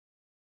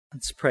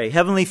Let's pray.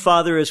 Heavenly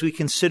Father, as we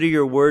consider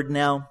your word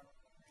now,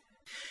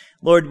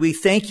 Lord, we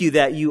thank you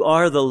that you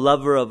are the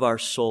lover of our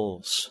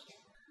souls.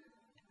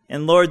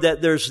 And Lord,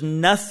 that there's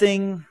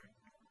nothing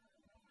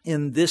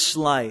in this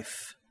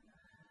life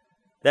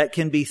that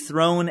can be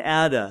thrown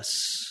at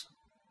us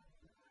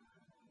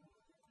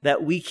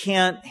that we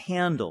can't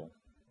handle,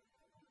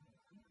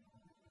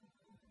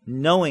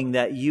 knowing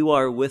that you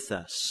are with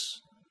us,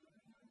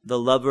 the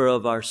lover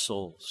of our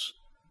souls.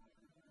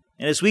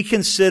 And as we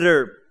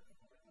consider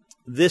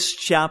this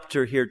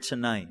chapter here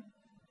tonight,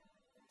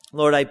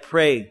 Lord, I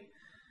pray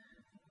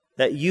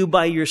that you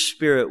by your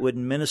Spirit would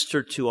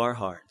minister to our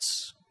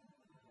hearts,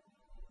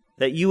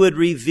 that you would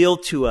reveal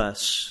to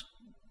us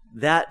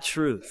that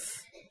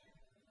truth,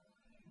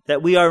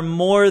 that we are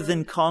more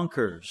than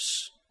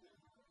conquerors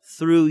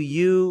through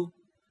you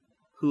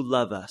who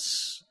love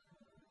us.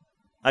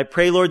 I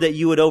pray, Lord, that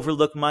you would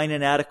overlook mine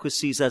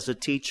inadequacies as a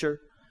teacher,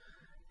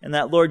 and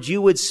that, Lord,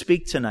 you would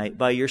speak tonight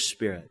by your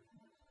Spirit,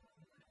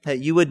 that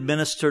you would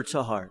minister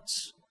to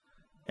hearts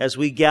as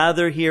we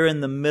gather here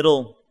in the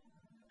middle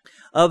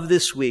of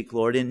this week,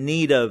 Lord, in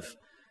need of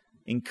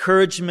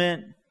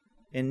encouragement,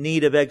 in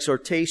need of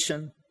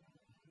exhortation,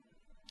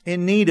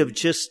 in need of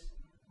just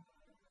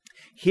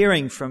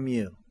hearing from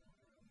you.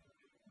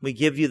 We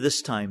give you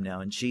this time now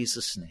in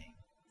Jesus' name.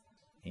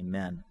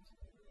 Amen.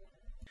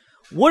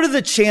 What are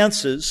the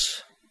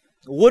chances,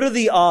 what are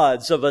the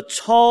odds of a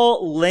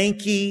tall,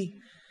 lanky,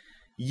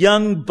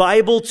 young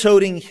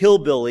Bible-toting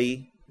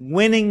hillbilly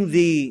winning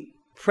the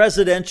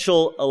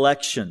presidential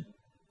election?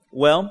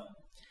 Well,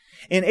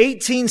 in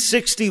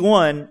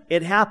 1861,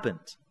 it happened.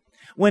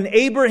 When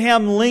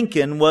Abraham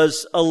Lincoln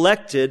was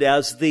elected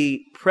as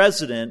the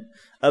President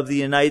of the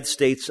United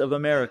States of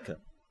America.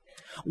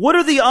 What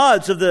are the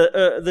odds of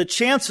the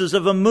chances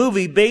of a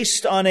movie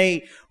based on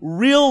a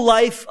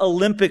real-life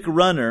Olympic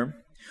runner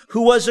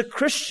who was a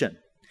Christian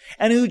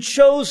and who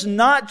chose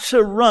not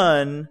to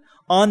run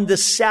on the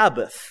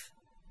Sabbath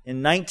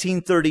in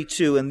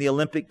 1932 in the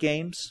Olympic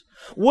Games?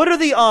 What are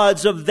the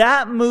odds of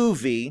that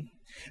movie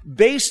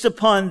based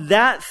upon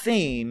that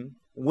theme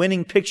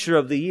winning Picture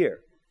of the Year?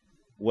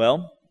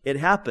 Well, it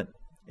happened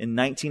in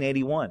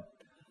 1981.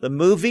 The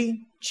movie,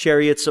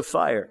 Chariots of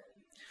Fire.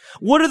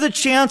 What are the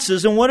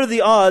chances and what are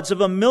the odds of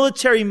a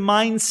military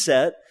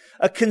mindset,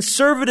 a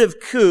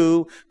conservative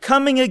coup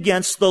coming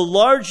against the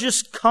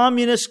largest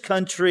communist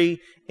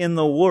country in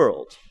the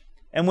world?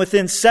 And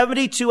within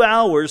 72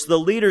 hours, the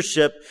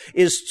leadership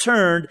is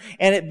turned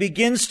and it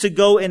begins to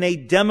go in a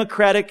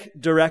democratic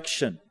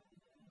direction.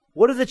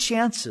 What are the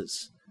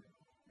chances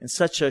in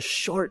such a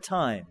short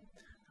time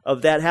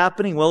of that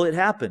happening? Well, it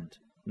happened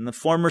in the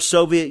former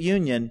Soviet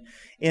Union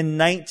in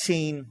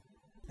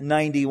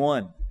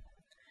 1991.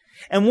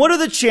 And what are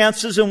the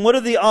chances and what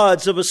are the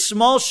odds of a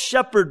small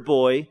shepherd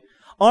boy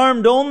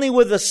armed only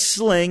with a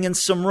sling and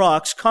some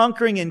rocks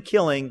conquering and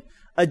killing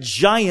a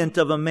giant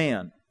of a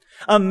man?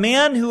 A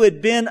man who had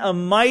been a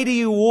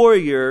mighty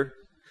warrior,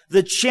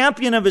 the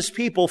champion of his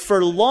people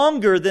for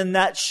longer than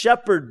that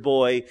shepherd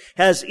boy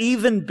has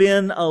even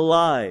been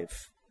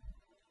alive.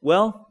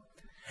 Well,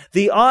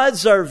 the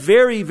odds are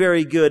very,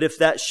 very good if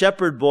that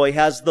shepherd boy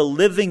has the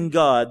living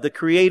God, the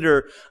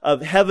creator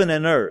of heaven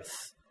and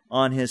earth,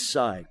 on his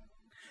side.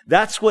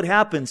 That's what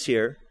happens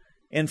here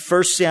in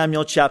 1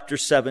 Samuel chapter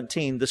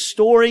 17. The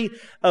story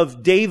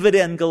of David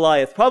and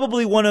Goliath.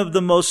 Probably one of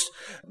the most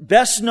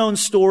best-known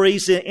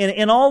stories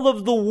in all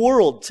of the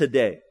world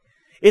today.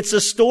 It's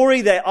a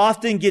story that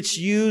often gets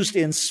used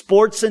in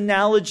sports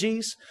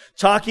analogies,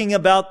 talking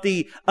about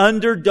the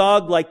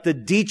underdog like the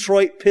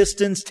Detroit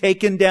Pistons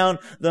taking down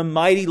the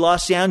mighty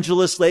Los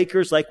Angeles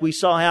Lakers like we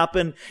saw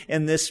happen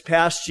in this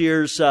past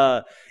year's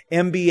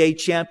NBA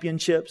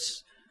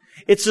championships.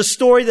 It's a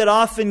story that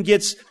often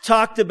gets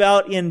talked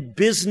about in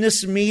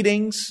business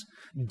meetings.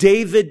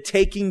 David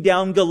taking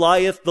down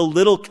Goliath, the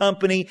little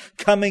company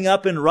coming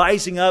up and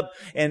rising up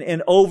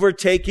and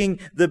overtaking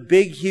the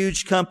big,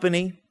 huge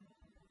company.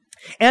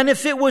 And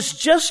if it was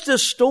just a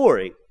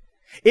story,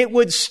 it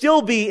would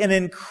still be an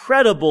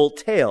incredible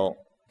tale.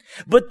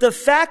 But the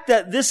fact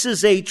that this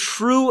is a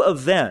true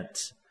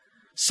event,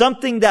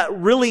 something that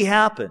really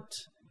happened,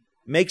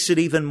 makes it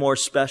even more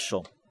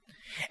special.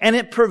 And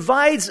it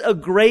provides a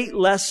great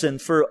lesson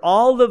for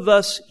all of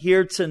us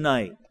here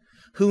tonight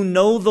who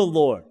know the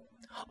Lord.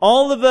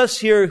 All of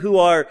us here who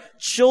are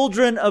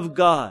children of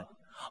God.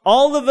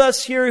 All of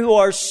us here who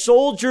are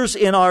soldiers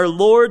in our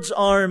Lord's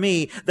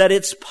army, that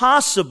it's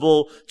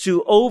possible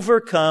to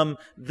overcome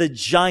the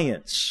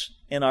giants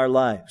in our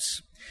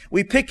lives.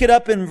 We pick it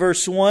up in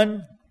verse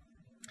 1.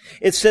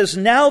 It says,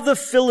 "Now the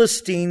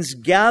Philistines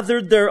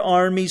gathered their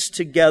armies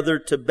together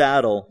to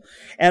battle,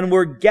 and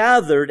were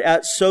gathered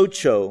at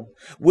Socho,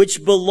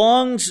 which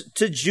belongs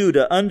to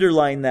Judah."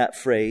 Underline that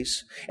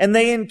phrase. "And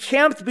they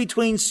encamped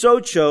between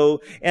Socho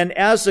and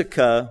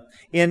Azekah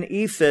in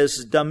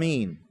Ephes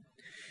Dammim.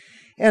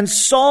 And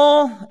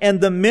Saul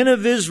and the men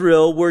of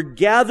Israel were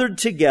gathered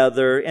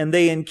together, and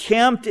they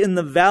encamped in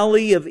the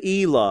valley of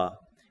Elah,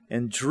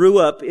 and drew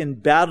up in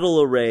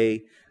battle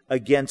array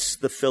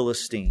against the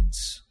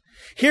Philistines.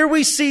 Here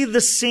we see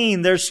the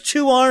scene. There's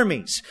two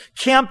armies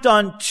camped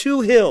on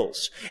two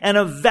hills and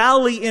a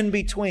valley in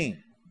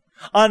between.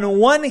 On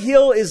one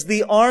hill is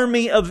the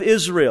army of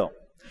Israel.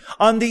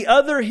 On the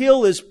other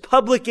hill is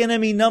public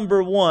enemy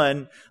number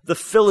one, the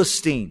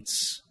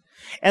Philistines.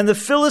 And the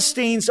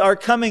Philistines are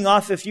coming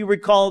off, if you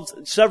recall,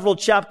 several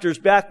chapters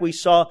back we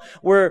saw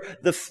where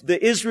the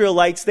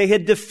Israelites, they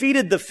had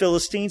defeated the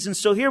Philistines. And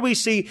so here we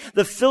see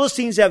the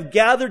Philistines have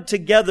gathered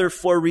together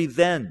for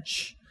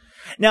revenge.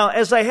 Now,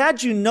 as I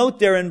had you note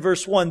there in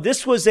verse 1,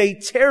 this was a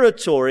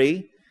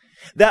territory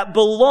that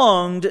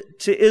belonged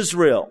to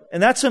Israel.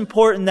 And that's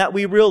important that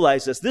we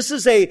realize this. This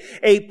is a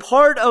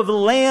part of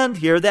land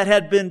here that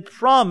had been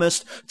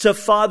promised to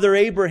Father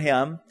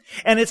Abraham.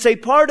 And it's a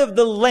part of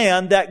the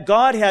land that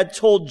God had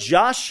told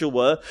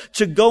Joshua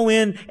to go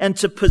in and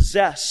to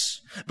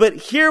possess. But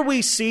here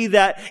we see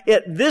that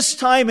at this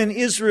time in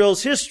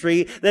Israel's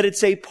history, that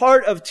it's a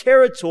part of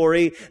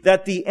territory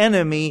that the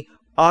enemy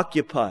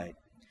occupied.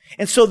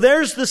 And so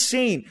there's the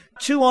scene.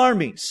 Two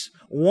armies.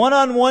 One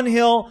on one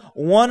hill,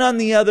 one on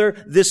the other,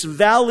 this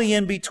valley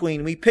in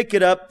between. We pick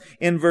it up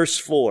in verse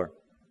 4.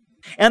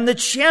 And the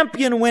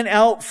champion went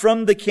out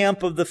from the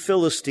camp of the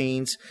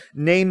Philistines,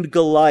 named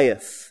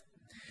Goliath,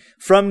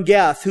 from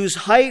Gath,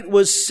 whose height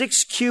was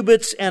 6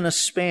 cubits and a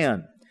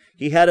span.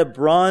 He had a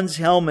bronze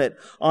helmet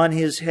on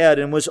his head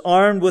and was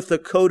armed with a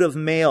coat of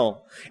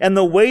mail. And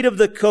the weight of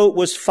the coat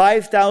was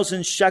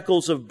 5,000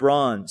 shekels of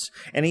bronze.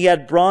 And he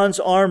had bronze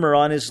armor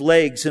on his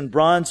legs and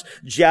bronze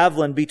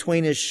javelin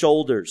between his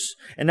shoulders.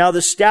 And now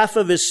the staff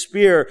of his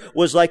spear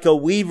was like a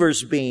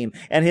weaver's beam.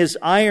 And his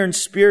iron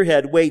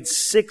spearhead weighed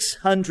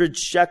 600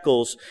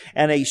 shekels.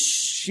 And a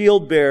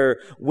shield bearer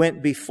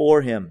went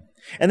before him.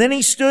 And then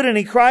he stood and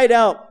he cried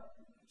out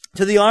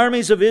to the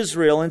armies of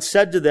Israel and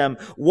said to them,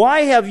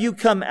 "Why have you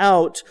come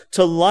out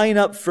to line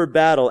up for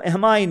battle?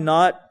 Am I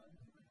not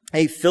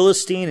a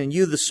Philistine, and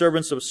you the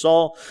servants of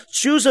Saul?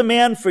 Choose a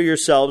man for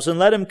yourselves and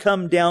let him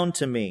come down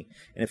to me.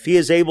 And if he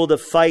is able to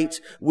fight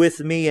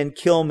with me and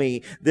kill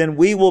me, then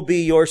we will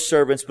be your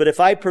servants. But if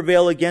I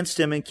prevail against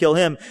him and kill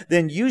him,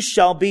 then you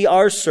shall be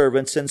our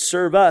servants and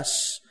serve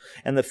us."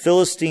 And the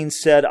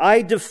Philistines said,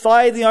 "I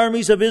defy the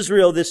armies of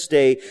Israel this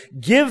day.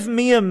 Give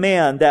me a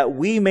man that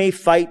we may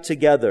fight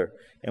together."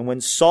 And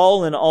when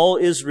Saul and all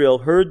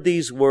Israel heard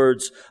these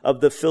words of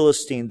the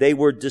Philistine, they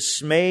were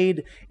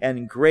dismayed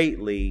and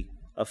greatly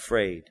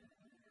afraid.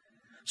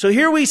 So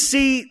here we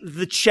see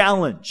the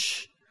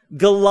challenge.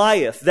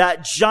 Goliath,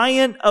 that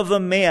giant of a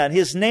man.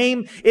 His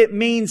name, it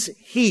means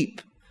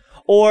heap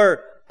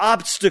or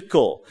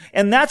obstacle.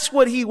 And that's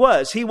what he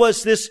was. He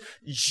was this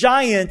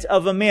giant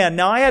of a man.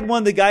 Now, I had one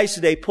of the guys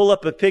today pull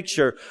up a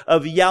picture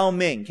of Yao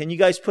Ming. Can you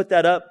guys put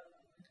that up?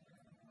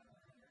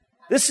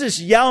 This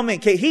is Yao Ming.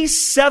 Okay,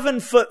 he's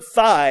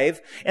 7'5",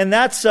 and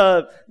that's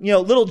a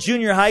little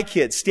junior high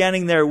kid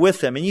standing there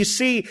with him. And you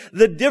see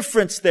the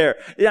difference there.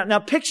 Now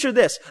picture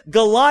this: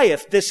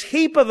 Goliath, this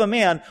heap of a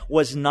man,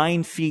 was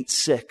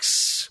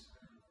 9'6".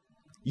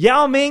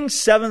 Yao Ming,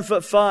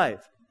 7'5".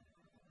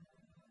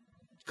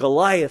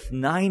 Goliath,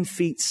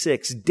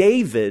 9'6".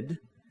 David,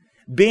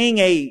 being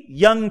a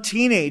young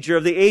teenager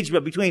of the age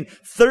of between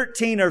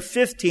 13 or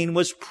 15,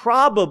 was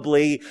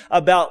probably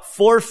about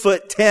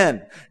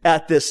 4'10"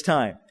 at this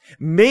time.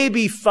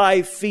 Maybe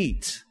 5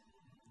 feet.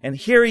 And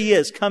here he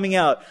is coming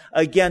out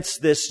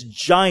against this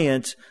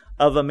giant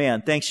of a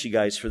man. Thanks, you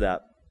guys, for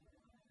that.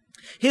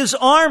 His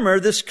armor,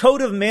 this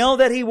coat of mail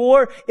that he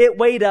wore, it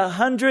weighed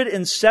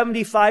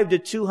 175 to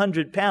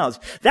 200 pounds.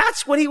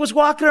 That's what he was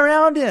walking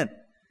around in.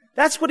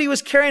 That's what he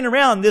was carrying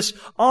around, this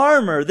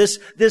armor, this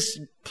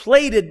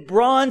plated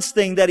bronze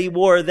thing that he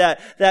wore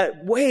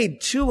that weighed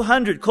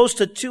close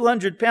to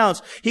 200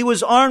 pounds. He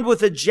was armed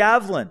with a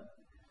javelin.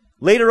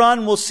 Later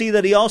on, we'll see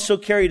that he also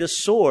carried a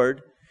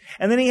sword.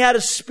 And then he had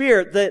a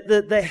spear.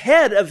 The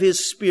head of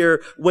his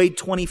spear weighed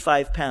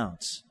 25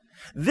 pounds.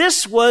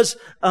 This was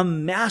a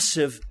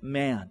massive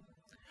man.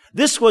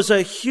 This was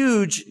a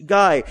huge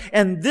guy.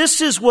 And this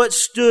is what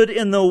stood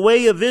in the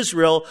way of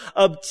Israel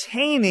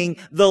obtaining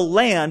the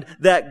land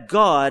that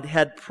God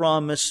had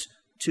promised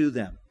to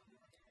them.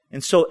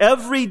 And so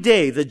every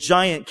day the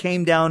giant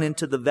came down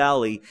into the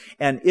valley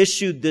and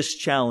issued this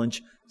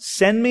challenge: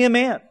 send me a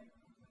man.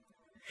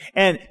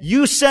 And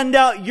you send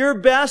out your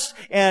best,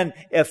 and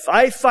if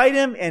I fight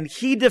him and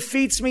he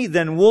defeats me,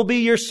 then we'll be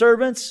your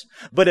servants.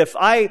 But if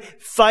I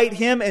fight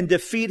him and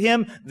defeat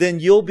him, then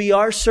you'll be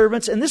our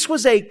servants. And this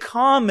was a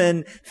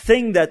common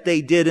thing that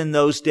they did in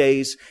those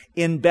days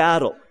in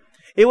battle.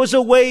 It was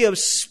a way of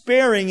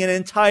sparing an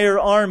entire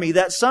army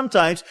that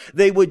sometimes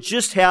they would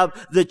just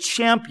have the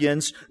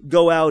champions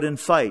go out and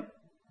fight.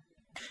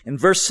 And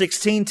verse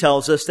 16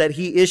 tells us that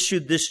he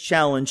issued this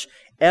challenge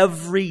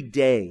every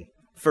day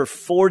for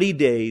 40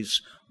 days,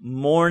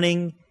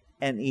 morning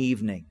and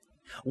evening.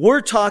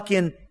 We're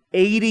talking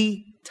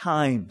 80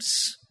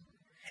 times.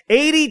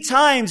 80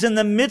 times in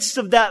the midst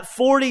of that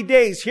 40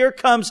 days, here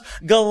comes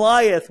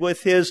Goliath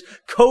with his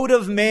coat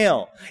of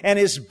mail and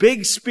his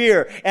big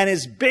spear and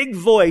his big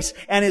voice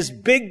and his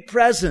big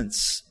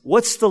presence.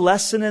 What's the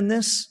lesson in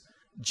this?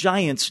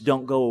 Giants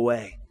don't go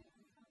away.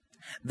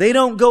 They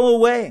don't go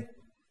away.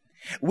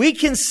 We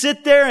can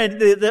sit there and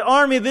the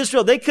army of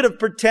Israel, they could have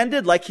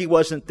pretended like he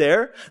wasn't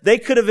there. They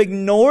could have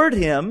ignored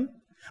him.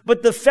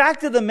 But the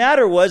fact of the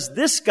matter was,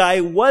 this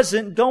guy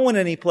wasn't going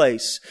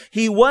anyplace.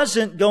 He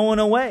wasn't going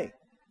away.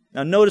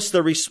 Now notice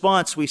the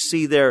response we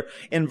see there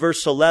in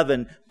verse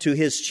 11 to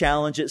his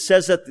challenge. It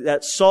says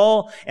that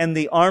Saul and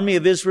the army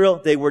of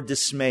Israel, they were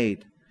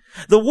dismayed.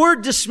 The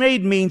word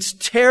dismayed means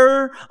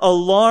terror,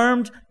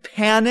 alarmed,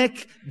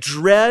 panic,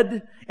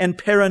 dread, and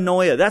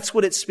paranoia. That's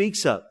what it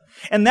speaks of.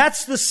 And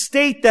that's the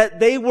state that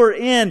they were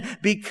in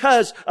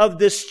because of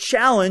this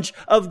challenge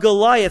of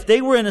Goliath.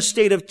 They were in a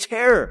state of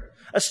terror,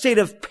 a state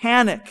of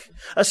panic,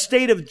 a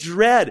state of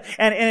dread.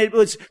 And it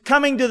was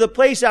coming to the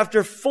place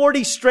after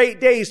 40 straight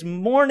days,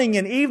 morning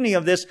and evening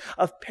of this,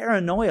 of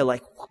paranoia.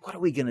 Like, what are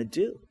we going to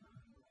do?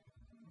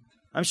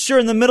 I'm sure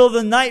in the middle of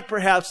the night,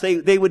 perhaps,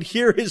 they would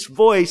hear his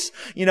voice,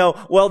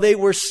 while they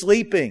were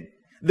sleeping.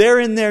 They're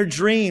in their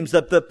dreams,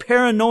 that the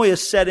paranoia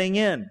setting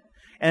in.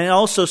 And it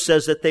also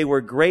says that they were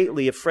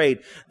greatly afraid.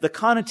 The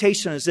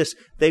connotation is this: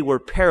 they were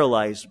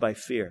paralyzed by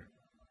fear.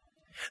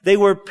 They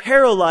were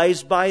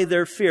paralyzed by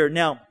their fear.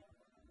 Now,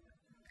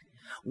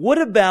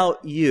 what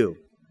about you?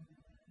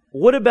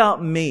 What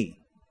about me?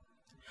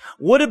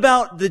 What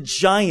about the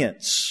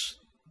giants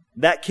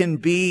that can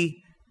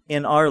be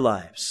in our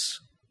lives?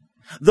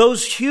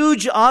 Those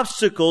huge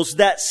obstacles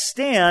that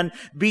stand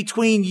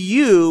between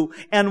you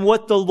and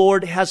what the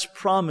Lord has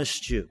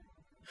promised you.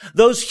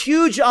 Those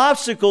huge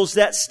obstacles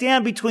that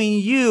stand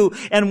between you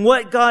and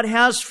what God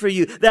has for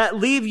you, that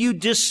leave you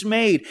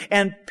dismayed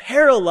and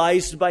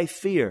paralyzed by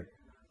fear.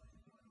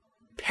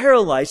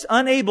 Paralyzed,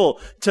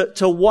 unable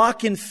to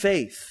walk in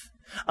faith,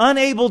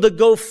 unable to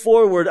go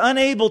forward,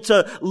 unable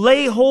to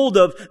lay hold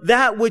of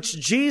that which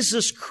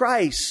Jesus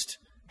Christ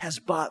has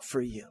bought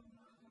for you,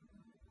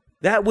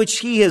 that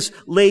which He has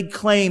laid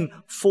claim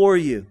for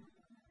you.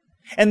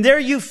 And there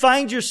you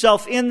find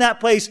yourself in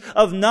that place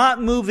of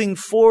not moving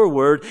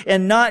forward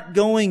and not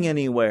going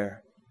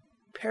anywhere.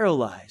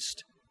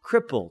 Paralyzed,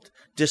 crippled,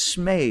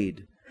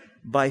 dismayed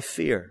by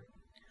fear.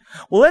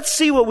 Well, let's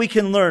see what we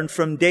can learn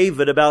from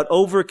David about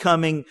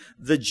overcoming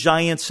the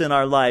giants in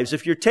our lives.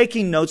 If you're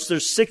taking notes,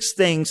 there's 6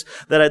 things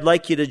that I'd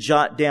like you to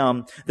jot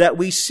down that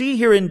we see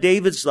here in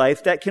David's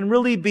life that can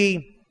really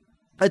be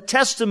a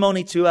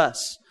testimony to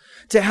us.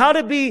 To how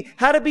to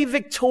be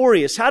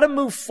victorious, how to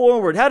move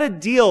forward, how to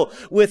deal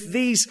with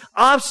these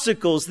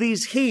obstacles,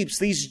 these heaps,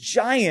 these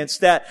giants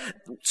that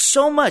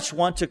so much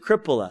want to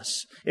cripple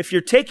us. If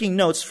you're taking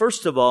notes,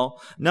 first of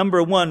all,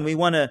 number 1, we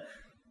want to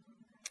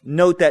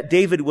note that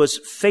David was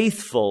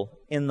faithful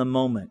in the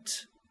moment.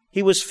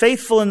 He was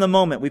faithful in the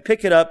moment. We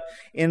pick it up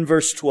in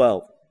verse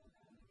 12.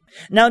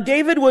 Now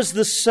David was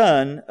the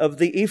son of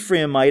the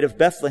Ephraimite of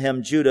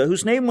Bethlehem, Judah,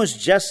 whose name was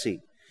Jesse,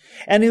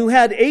 and who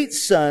had 8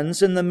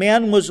 sons, and the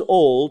man was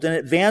old and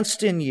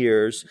advanced in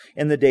years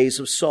in the days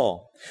of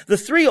Saul. The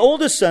 3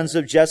 oldest sons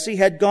of Jesse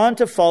had gone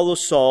to follow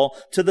Saul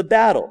to the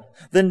battle.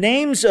 The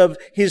names of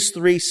his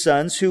 3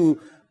 sons who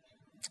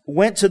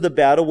went to the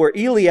battle were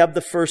Eliab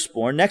the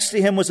firstborn, next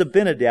to him was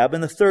Abinadab,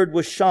 and the third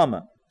was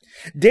Shammah.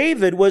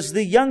 David was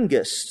the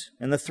youngest,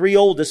 and the 3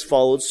 oldest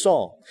followed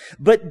Saul.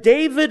 But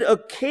David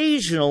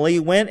occasionally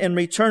went and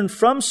returned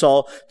from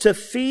Saul to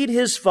feed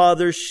his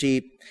father's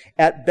sheep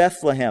at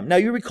Bethlehem. Now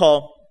you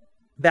recall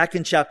back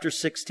in chapter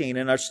 16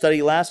 in our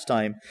study last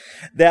time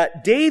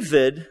that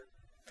David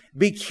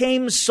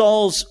became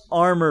Saul's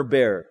armor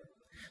bearer.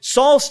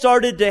 Saul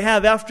started to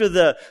have, after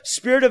the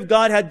Spirit of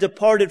God had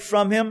departed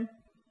from him,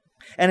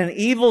 and an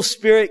evil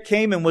spirit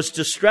came and was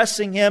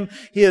distressing him,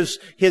 his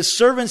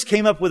servants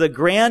came up with a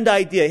grand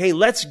idea. Hey,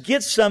 let's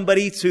get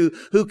somebody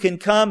who can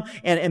come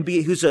and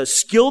be, who's a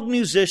skilled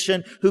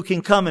musician, who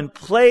can come and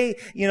play,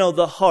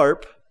 the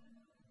harp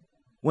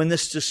when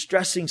this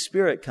distressing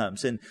spirit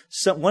comes. And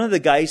one of the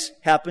guys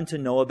happened to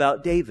know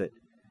about David.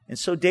 And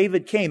so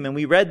David came, and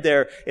we read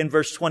there in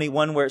verse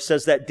 21 where it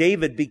says that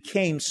David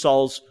became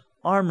Saul's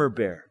armor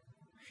bearer.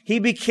 He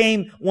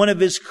became one of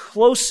his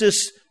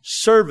closest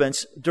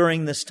servants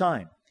during this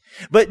time.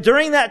 But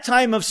during that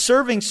time of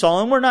serving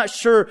Saul, and we're not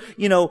sure,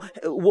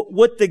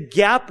 what the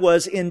gap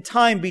was in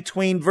time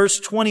between verse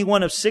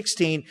 21 of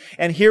 16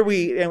 and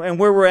and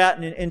where we're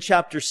at in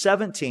chapter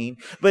 17.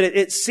 But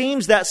it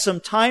seems that some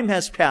time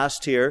has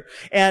passed here.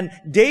 And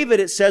David,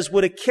 it says,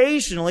 would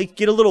occasionally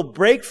get a little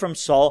break from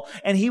Saul,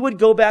 and he would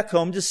go back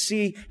home to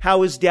see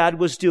how his dad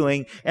was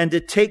doing and to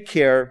take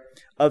care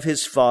of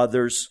his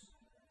father's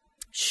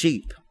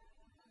sheep.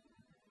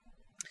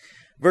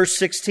 Verse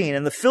 16,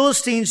 and the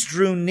Philistines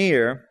drew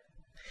near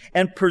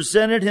and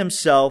presented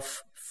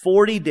himself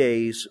 40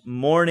 days,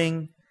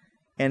 morning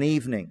and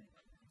evening.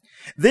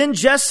 Then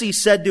Jesse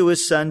said to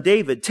his son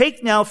David,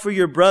 take now for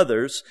your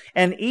brothers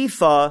an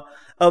ephah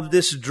of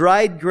this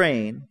dried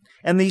grain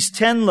and these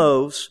 10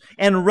 loaves,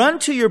 and run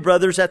to your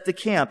brothers at the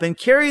camp, and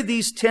carry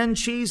these 10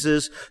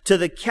 cheeses to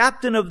the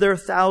captain of their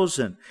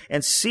 1,000,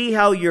 and see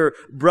how your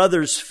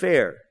brothers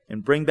fare,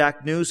 and bring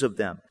back news of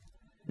them.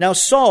 Now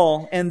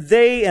Saul and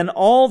they and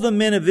all the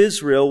men of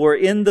Israel were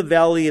in the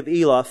valley of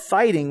Elah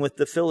fighting with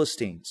the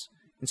Philistines.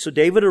 And so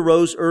David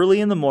arose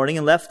early in the morning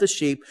and left the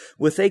sheep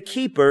with a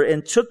keeper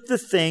and took the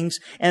things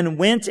and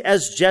went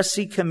as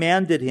Jesse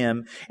commanded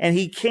him. And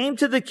he came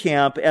to the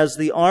camp as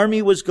the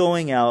army was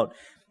going out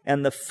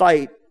to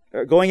fight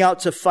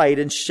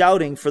and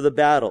shouting for the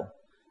battle.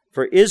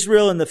 For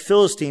Israel and the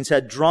Philistines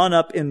had drawn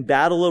up in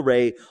battle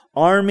array,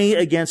 army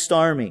against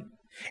army.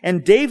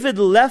 And David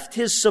left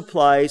his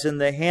supplies in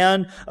the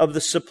hand of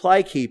the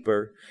supply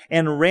keeper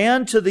and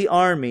ran to the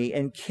army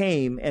and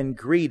came and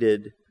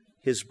greeted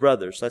his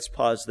brothers. Let's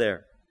pause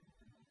there.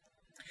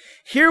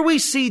 Here we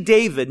see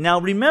David. Now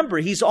remember,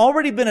 he's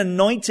already been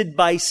anointed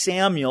by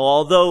Samuel,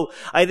 although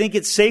I think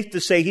it's safe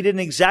to say he didn't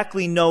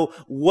exactly know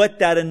what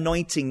that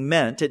anointing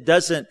meant. It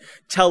doesn't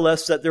tell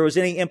us that there was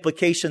any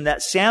implication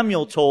that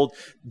Samuel told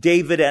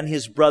David and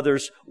his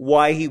brothers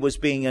why he was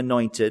being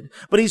anointed.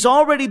 But he's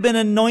already been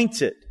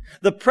anointed.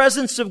 The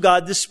presence of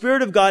God, the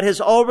Spirit of God has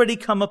already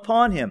come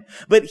upon him.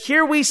 But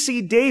here we see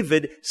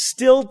David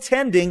still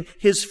tending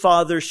his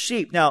father's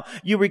sheep. Now,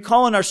 you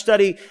recall in our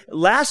study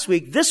last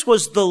week, this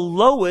was the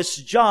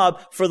lowest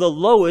job for the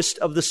lowest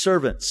of the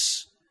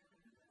servants.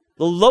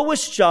 The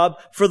lowest job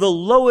for the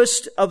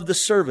lowest of the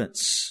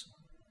servants.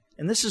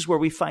 And this is where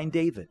we find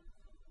David,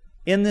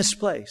 in this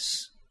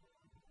place,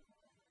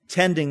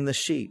 tending the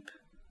sheep.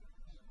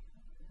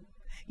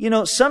 You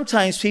know,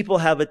 sometimes people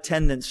have a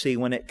tendency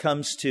when it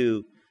comes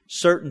to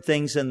certain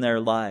things in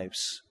their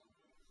lives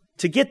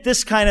to get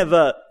this kind of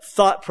a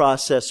thought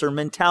process or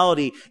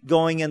mentality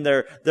going in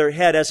their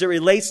head as it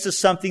relates to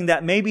something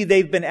that maybe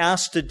they've been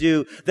asked to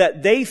do,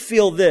 that they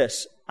feel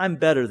this: I'm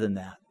better than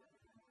that.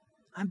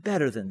 I'm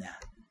better than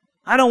that.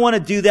 I don't want to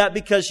do that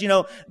because,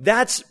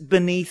 that's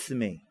beneath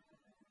me.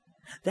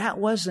 That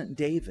wasn't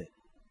David.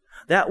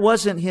 That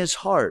wasn't his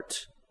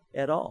heart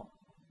at all.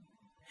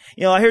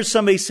 I heard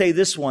somebody say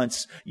this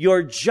once: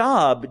 your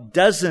job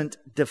doesn't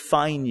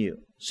define you.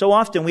 So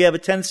often we have a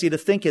tendency to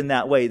think in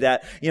that way,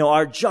 that,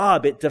 our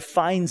job, it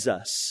defines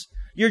us.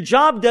 Your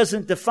job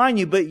doesn't define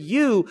you, but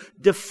you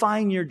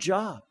define your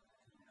job.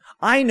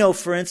 I know,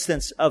 for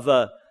instance, of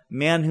a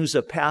man who's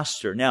a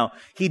pastor. Now,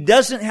 he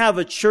doesn't have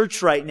a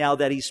church right now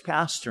that he's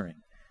pastoring.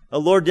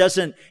 The Lord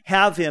doesn't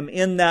have him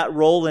in that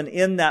role and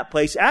in that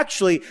place.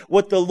 Actually,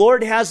 what the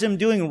Lord has him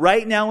doing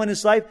right now in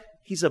his life,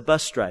 he's a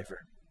bus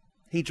driver.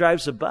 He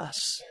drives a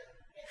bus.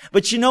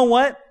 But you know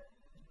what?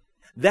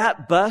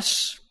 That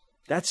bus,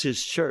 that's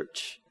his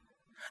church.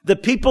 The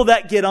people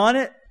that get on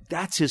it,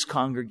 that's his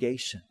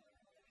congregation.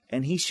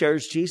 And he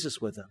shares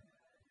Jesus with them.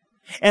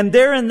 And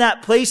there in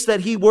that place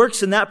that he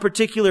works, in that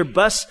particular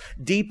bus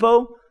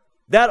depot,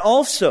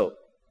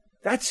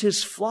 that's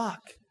his flock.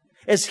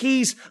 As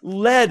he's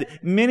led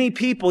many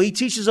people, he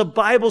teaches a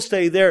Bible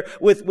study there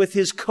with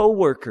his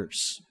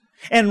co-workers.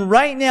 And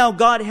right now,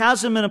 God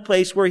has him in a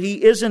place where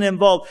he isn't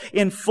involved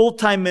in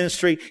full-time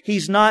ministry.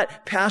 He's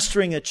not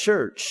pastoring a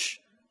church,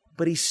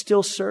 but he's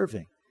still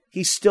serving.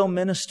 He's still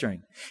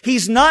ministering.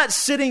 He's not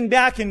sitting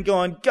back and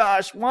going,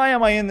 gosh, why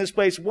am I in this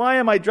place? Why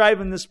am I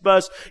driving this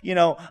bus?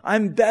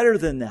 I'm better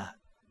than that.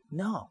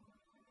 No.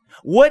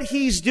 What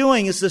he's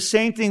doing is the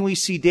same thing we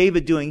see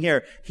David doing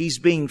here. He's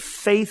being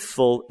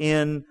faithful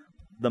in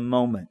the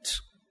moment.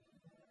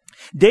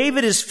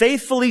 David is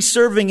faithfully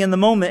serving in the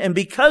moment, and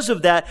because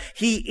of that,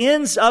 he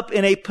ends up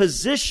in a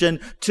position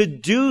to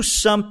do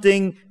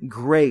something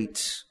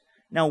great.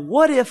 Now,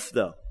 what if,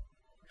 though?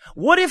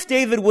 What if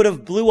David would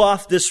have blew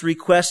off this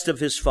request of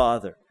his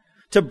father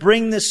to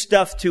bring this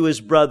stuff to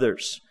his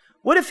brothers?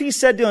 What if he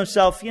said to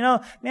himself, man,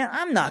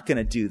 I'm not going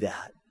to do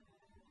that.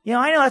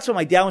 I know that's what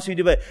my dad wants me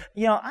to do, but,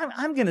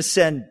 I'm going to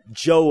send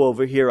Joe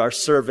over here, our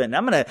servant, and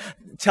I'm going to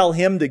tell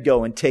him to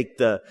go and take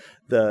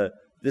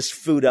this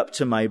food up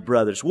to my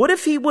brothers. What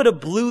if he would have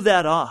blew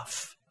that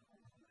off?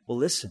 Well,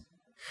 listen.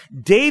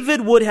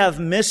 David would have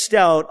missed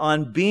out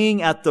on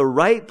being at the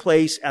right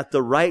place at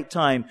the right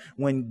time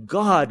when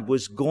God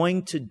was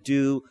going to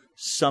do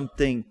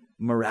something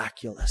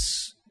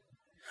miraculous.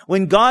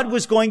 When God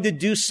was going to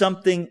do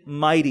something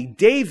mighty.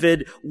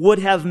 David would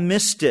have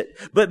missed it.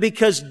 But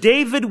because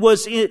David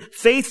was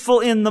faithful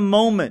in the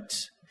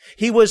moment,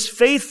 he was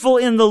faithful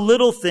in the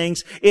little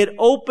things, it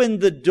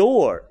opened the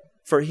door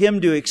for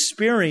him to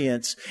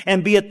experience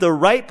and be at the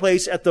right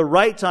place at the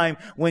right time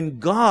when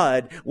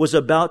God was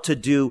about to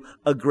do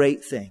a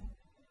great thing.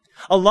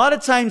 A lot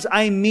of times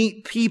I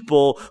meet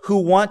people who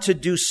want to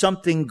do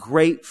something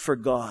great for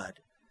God.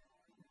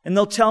 And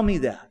they'll tell me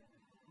that.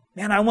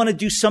 Man, I want to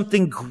do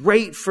something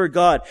great for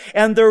God.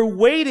 And they're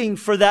waiting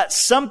for that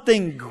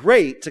something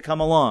great to come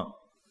along.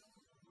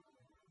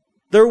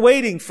 They're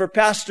waiting for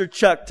Pastor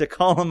Chuck to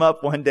call them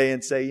up one day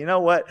and say, you know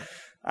what?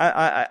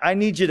 I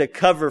need you to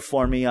cover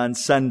for me on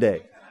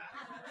Sunday.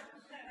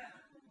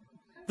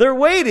 They're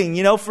waiting,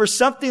 for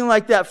something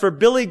like that, for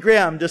Billy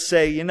Graham to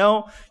say,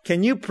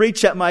 can you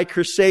preach at my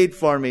crusade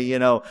for me,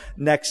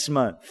 next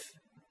month?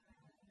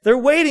 They're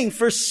waiting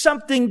for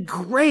something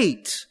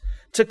great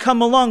to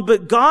come along,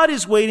 but God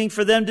is waiting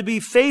for them to be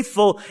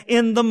faithful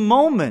in the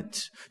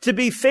moment, to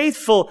be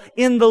faithful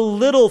in the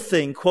little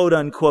thing, quote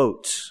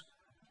unquote,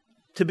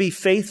 to be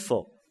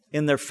faithful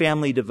in their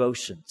family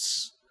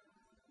devotions.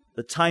 The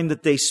the time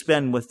that they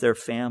spend with their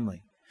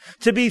family.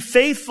 To be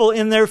faithful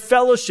in their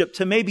fellowship,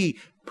 to maybe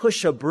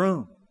push a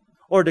broom,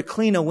 or to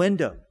clean a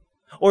window,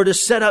 or to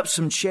set up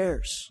some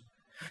chairs.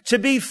 To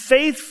be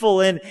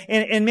faithful in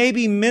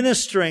maybe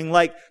ministering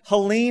like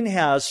Helene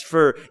has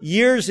for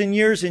years and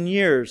years and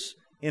years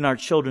in our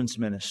children's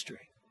ministry.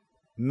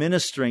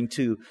 Ministering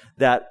to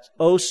that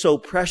oh so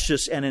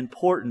precious and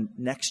important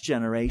next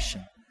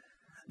generation.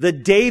 The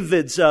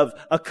Davids of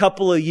a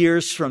couple of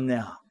years from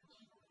now.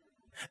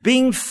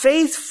 Being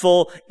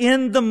faithful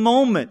in the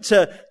moment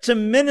to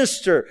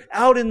minister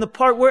out in the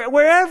park,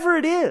 wherever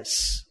it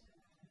is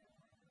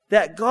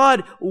that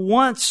God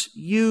wants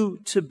you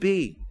to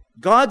be.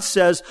 God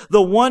says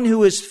the one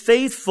who is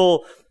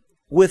faithful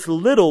with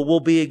little will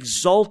be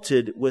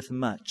exalted with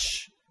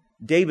much.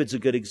 David's a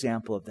good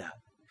example of that.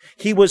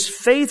 He was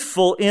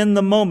faithful in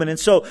the moment. And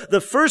so the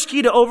first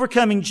key to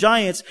overcoming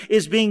giants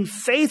is being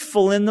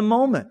faithful in the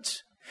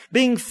moment.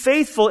 Being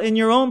faithful in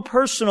your own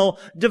personal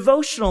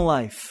devotional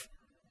life.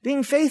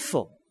 Being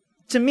faithful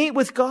to meet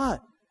with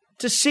God,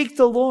 to seek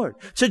the Lord,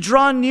 to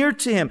draw near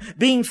to Him.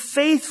 Being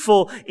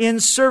faithful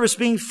in service,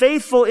 being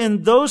faithful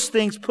in those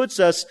things puts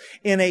us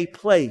in a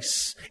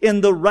place,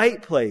 in the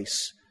right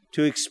place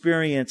to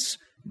experience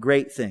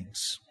great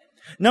things.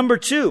 Number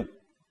 2,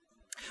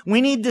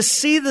 we need to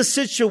see the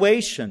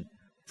situation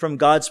from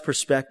God's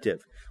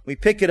perspective. We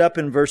pick it up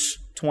in verse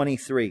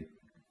 23.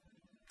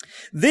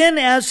 Then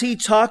as he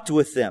talked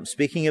with them,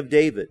 speaking of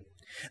David,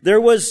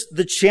 there was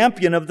the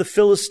champion of the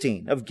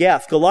Philistine, of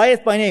Gath,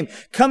 Goliath by name,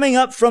 coming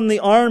up from the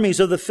armies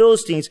of the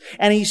Philistines,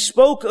 and he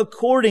spoke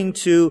according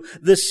to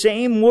the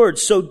same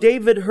words. So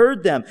David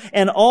heard them,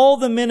 and all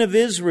the men of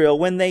Israel,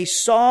 when they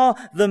saw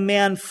the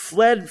man,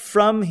 fled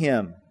from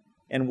him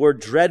and were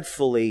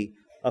dreadfully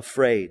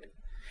afraid.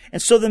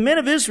 And so the men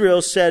of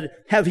Israel said,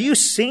 have you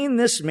seen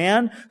this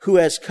man who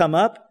has come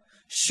up?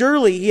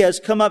 Surely he has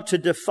come up to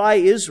defy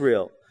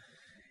Israel.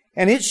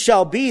 And it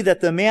shall be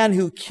that the man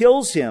who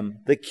kills him,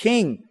 the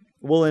king,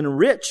 will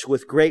enrich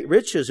with great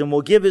riches and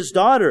will give his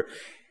daughter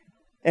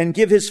and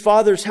give his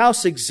father's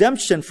house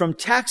exemption from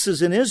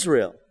taxes in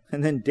Israel.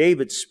 And then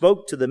David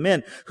spoke to the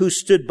men who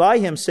stood by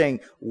him, saying,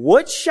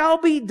 what shall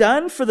be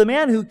done for the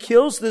man who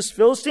kills this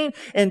Philistine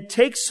and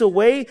takes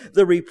away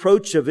the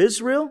reproach of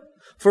Israel?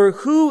 For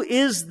who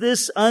is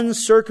this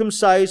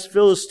uncircumcised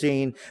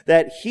Philistine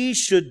that he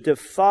should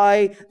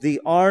defy the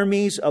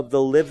armies of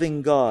the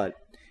living God?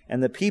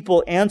 And the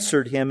people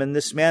answered him in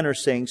this manner,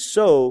 saying,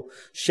 so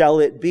shall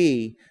it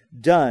be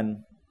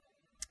done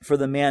for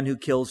the man who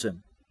kills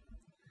him.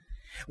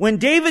 When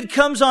David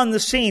comes on the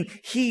scene,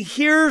 he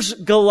hears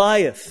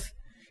Goliath.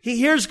 He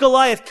hears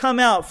Goliath come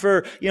out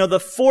for, the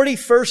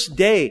 41st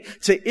day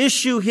to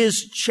issue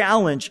his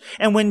challenge.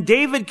 And when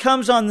David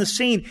comes on the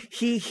scene,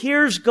 he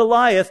hears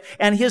Goliath,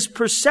 and his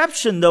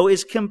perception, though,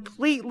 is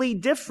completely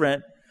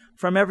different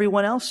from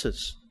everyone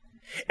else's.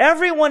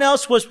 Everyone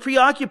else was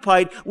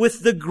preoccupied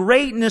with the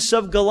greatness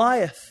of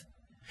Goliath.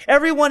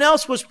 Everyone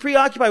else was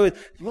preoccupied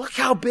with, look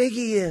how big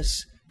he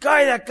is.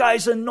 That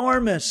guy's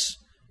enormous.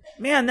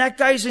 Man, that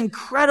guy's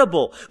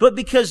incredible. But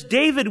because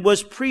David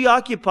was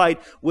preoccupied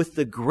with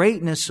the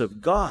greatness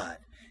of God,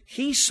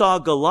 he saw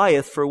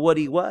Goliath for what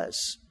he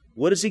was.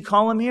 What does he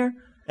call him here?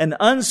 An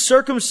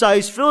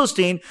uncircumcised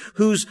Philistine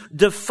who's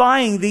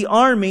defying the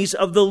armies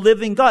of the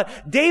living God.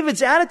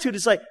 David's attitude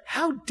is like,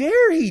 how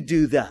dare he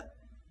do that?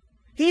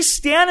 He's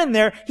standing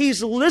there,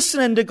 he's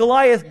listening to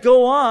Goliath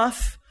go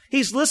off.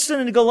 He's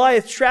listening to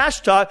Goliath trash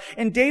talk,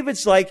 and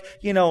David's like,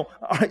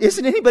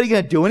 isn't anybody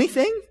going to do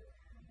anything?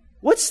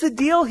 What's the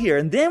deal here?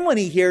 And then when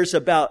he hears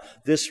about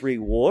this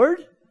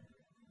reward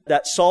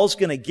that Saul's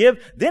going to give,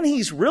 then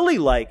he's really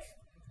like,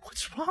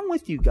 what's wrong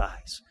with you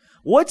guys?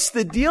 What's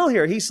the deal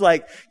here? He's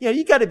like,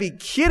 you got to be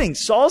kidding.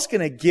 Saul's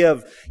going to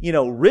give,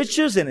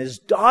 riches and his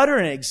daughter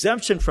an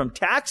exemption from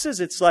taxes.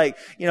 It's like,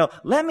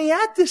 let me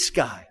at this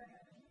guy.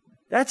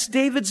 That's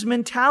David's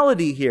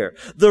mentality here.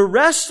 The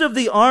rest of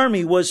the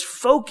army was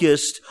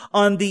focused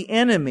on the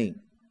enemy.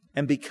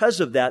 And because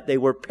of that, they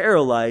were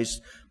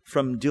paralyzed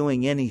from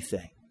doing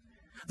anything.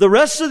 The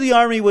rest of the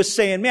army was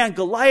saying, man,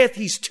 Goliath,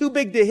 he's too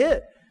big to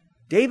hit.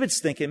 David's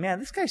thinking, man,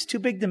 this guy's too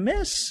big to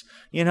miss,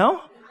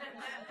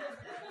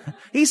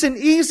 He's an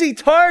easy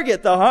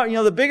target.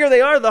 The bigger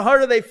they are, the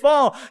harder they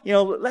fall.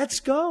 Let's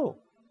go.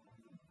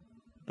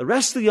 The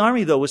rest of the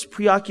army, though, was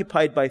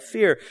preoccupied by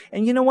fear.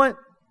 And you know what?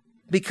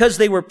 Because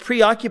they were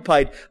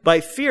preoccupied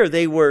by fear,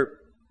 they were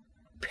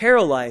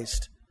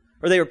paralyzed.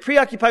 Or they were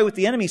preoccupied with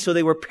the enemy, so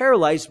they were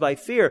paralyzed by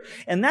fear.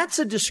 And that's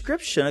a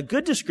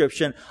good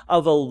description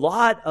of a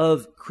lot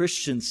of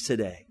Christians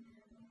today.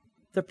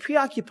 They're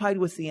preoccupied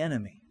with the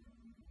enemy.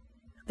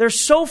 They're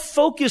so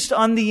focused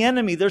on the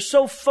enemy. They're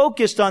so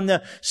focused on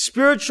the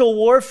spiritual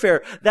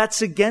warfare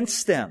that's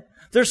against them.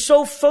 They're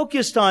so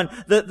focused on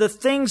the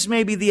things,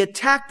 maybe the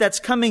attack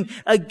that's coming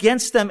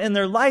against them in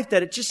their life,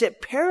 that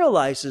it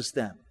paralyzes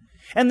them.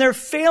 And they're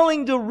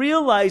failing to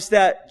realize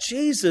that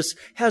Jesus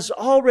has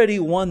already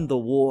won the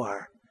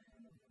war.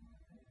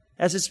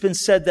 As it's been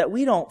said, that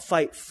we don't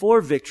fight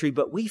for victory,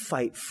 but we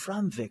fight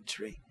from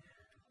victory.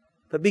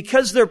 But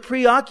because they're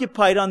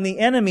preoccupied on the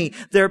enemy,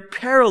 they're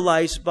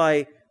paralyzed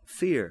by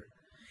fear.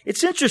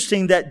 It's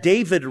interesting that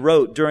David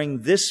wrote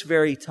during this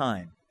very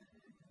time,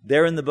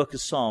 there in the book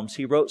of Psalms,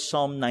 he wrote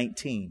Psalm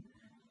 19.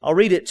 I'll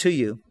read it to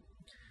you.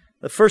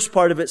 The first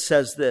part of it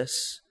says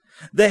this: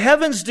 "The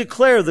heavens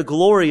declare the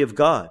glory of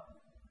God,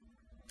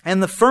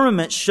 and the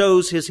firmament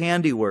shows His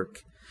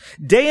handiwork.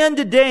 Day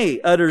unto day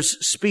utters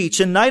speech,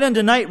 and night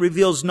unto night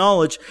reveals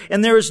knowledge.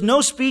 And there is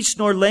no speech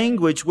nor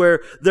language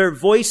where their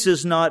voice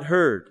is not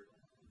heard.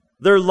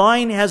 Their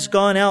line has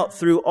gone out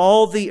through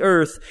all the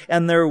earth,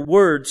 and their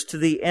words to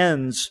the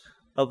ends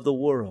of the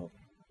world."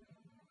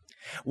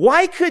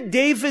 Why could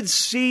David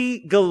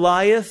see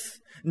Goliath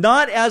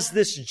not as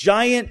this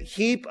giant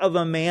heap of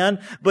a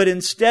man, but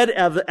instead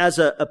as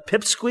a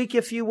pipsqueak,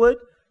 if you would?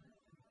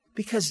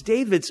 Because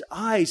David's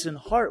eyes and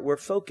heart were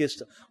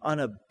focused on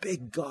a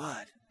big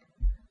God.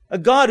 A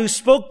God who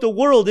spoke the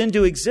world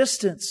into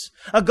existence.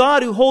 A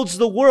God who holds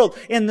the world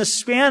in the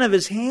span of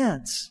His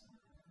hands.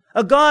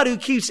 A God who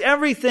keeps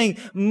everything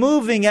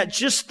moving at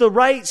just the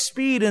right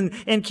speed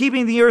and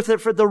keeping the earth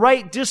at the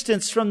right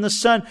distance from the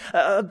sun.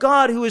 A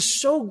God who is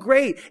so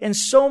great and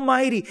so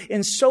mighty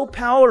and so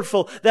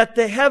powerful that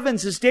the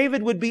heavens, as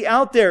David would be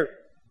out there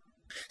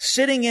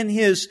sitting in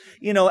his,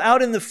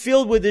 out in the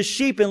field with his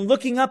sheep and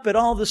looking up at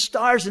all the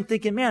stars and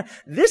thinking, man,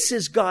 this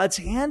is God's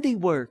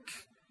handiwork.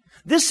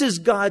 This is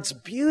God's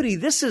beauty.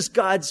 This is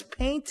God's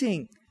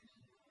painting.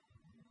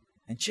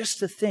 And just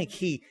to think,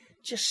 He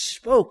just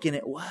spoke and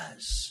it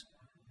was.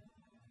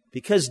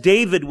 Because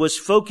David was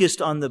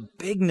focused on the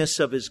bigness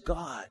of his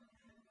God,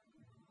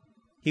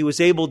 he was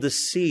able to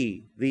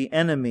see the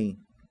enemy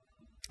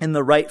in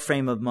the right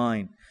frame of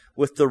mind,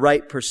 with the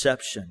right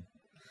perception.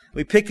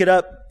 We pick it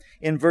up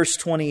in verse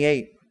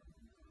 28.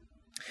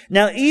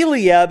 "Now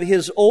Eliab,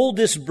 his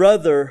oldest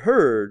brother,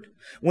 heard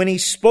when he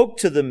spoke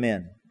to the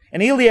men.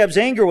 And Eliab's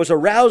anger was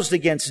aroused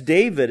against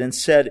David and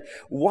said,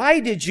 'Why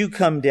did you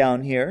come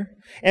down here?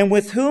 And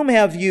with whom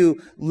have you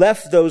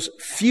left those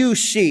few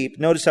sheep?'"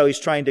 Notice how he's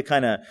trying to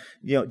kind of,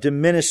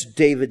 diminish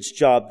David's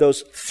job.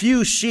 "Those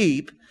few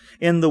sheep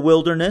in the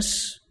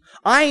wilderness.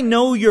 I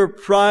know your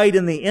pride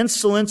and the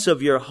insolence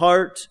of your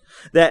heart,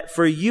 that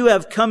for you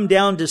have come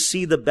down to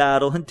see the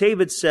battle." And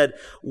David said,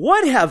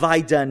 "What have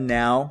I done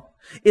now?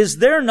 Is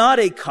there not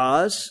a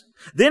cause?"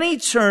 Then he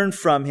turned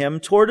from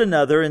him toward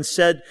another and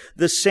said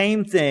the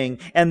same thing.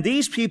 And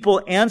these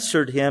people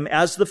answered him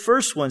as the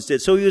first ones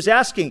did. So he was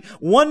asking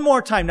one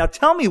more time. Now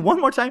tell me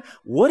one more time,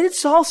 what did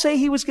Saul say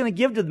he was going to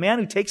give to the man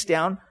who takes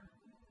down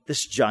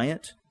this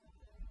giant?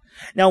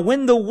 Now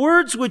when the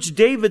words which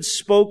David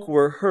spoke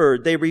were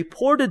heard, they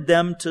reported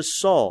them to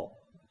Saul.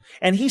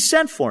 And he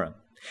sent for him.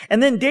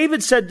 And then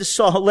David said to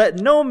Saul, "Let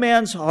no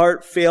man's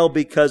heart fail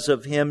because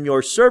of him.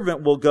 Your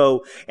servant will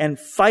go and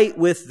fight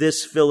with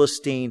this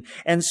Philistine."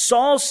 And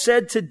Saul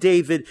said to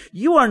David,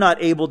 "You are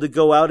not able to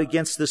go out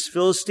against this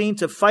Philistine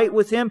to fight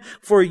with him,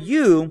 for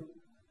you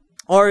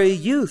are a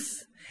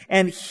youth,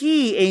 and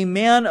he a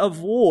man of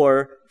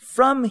war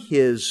from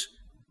his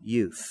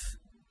youth."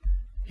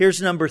 Here's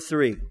number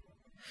 3.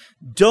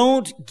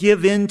 Don't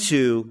give in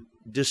to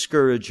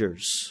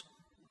discouragers.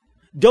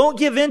 Don't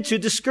give in to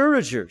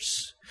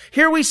discouragers.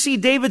 Here we see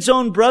David's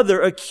own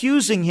brother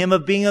accusing him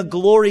of being a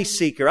glory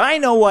seeker. "I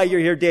know why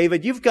you're here,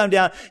 David. You've come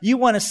down. You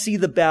want to see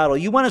the battle.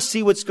 You want to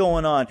see what's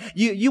going on.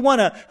 You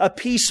want a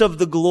piece of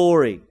the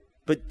glory."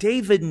 But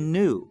David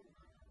knew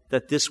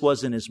that this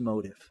wasn't his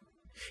motive.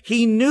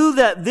 He knew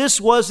that this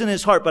wasn't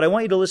his heart. But I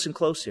want you to listen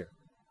close here.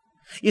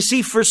 You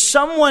see, for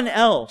someone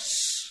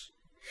else,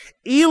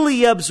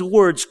 Eliab's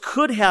words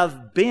could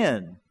have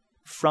been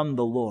from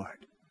the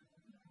Lord.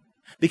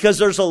 Because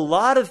there's a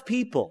lot of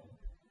people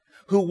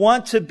who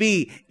want to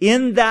be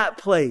in that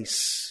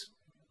place,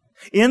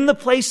 in the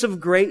place of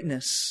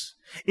greatness,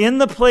 in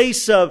the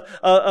place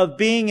of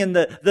being in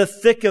the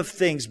thick of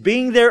things,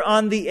 being there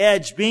on the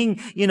edge, being,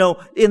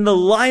 in the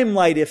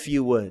limelight, if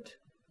you would,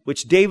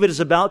 which David is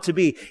about to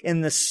be,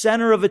 in the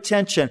center of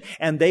attention.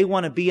 And they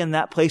want to be in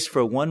that place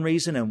for one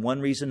reason and one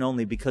reason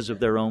only, because of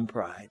their own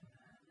pride.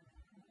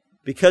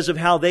 Because of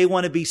how they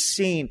want to be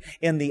seen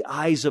in the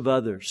eyes of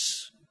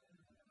others.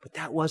 But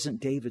that wasn't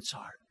David's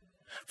heart.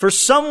 For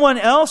someone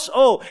else,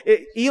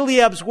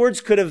 Eliab's words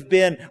could have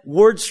been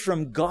words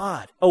from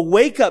God, a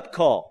wake-up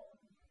call.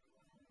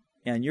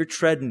 And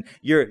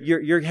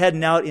you're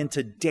heading out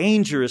into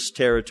dangerous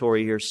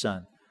territory here,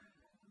 son.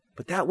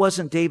 But that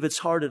wasn't David's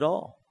heart at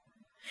all.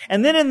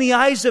 And then in the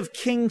eyes of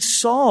King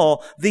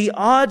Saul, the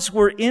odds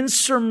were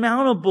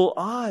insurmountable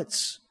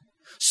odds.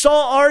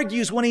 Saul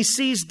argues when he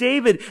sees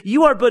David,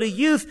 "You are but a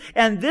youth,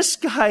 and this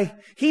guy,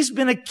 he's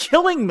been a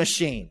killing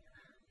machine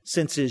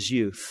since his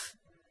youth.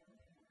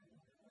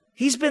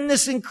 He's been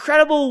this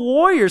incredible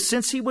warrior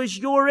since he was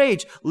your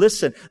age."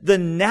 Listen, the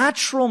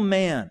natural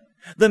man,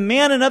 the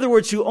man, in other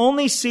words, who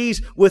only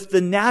sees with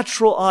the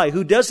natural eye,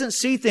 who doesn't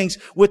see things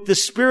with the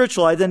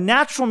spiritual eye, the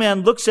natural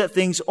man looks at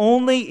things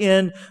only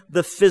in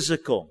the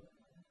physical.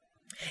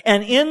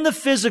 And in the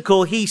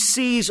physical, he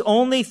sees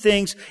only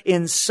things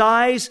in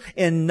size,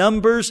 in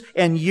numbers,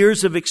 and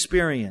years of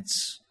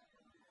experience.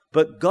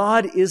 But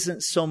God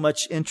isn't so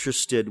much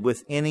interested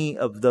with any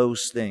of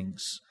those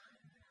things.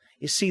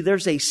 You see,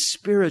 there's a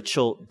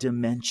spiritual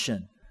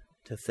dimension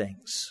to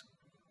things.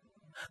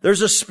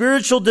 There's a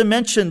spiritual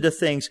dimension to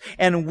things,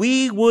 and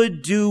we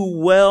would do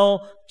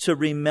well to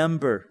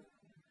remember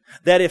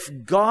that if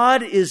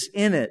God is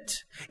in it,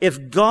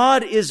 if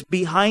God is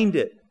behind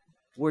it,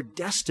 we're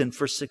destined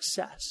for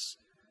success.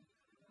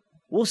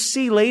 We'll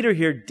see later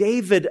here,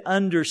 David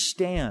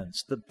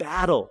understands the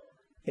battle,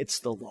 it's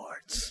the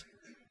Lord's.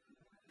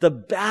 The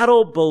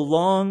battle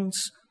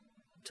belongs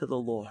to the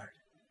Lord.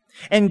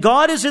 And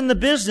God is in the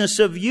business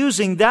of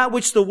using that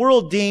which the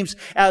world deems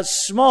as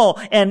small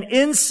and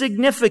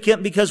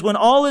insignificant, because when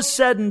all is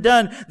said and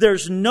done,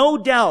 there's no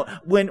doubt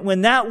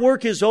when that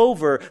work is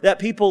over that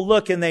people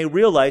look and they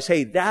realize,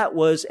 hey, that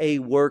was a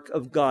work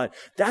of God.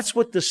 That's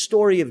what the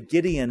story of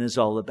Gideon is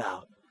all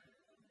about.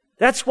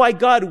 That's why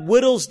God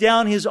whittles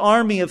down his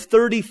army of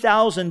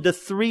 30,000 to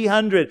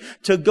 300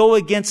 to go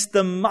against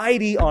the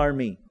mighty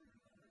army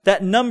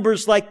that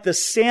numbers like the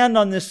sand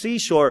on the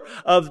seashore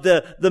of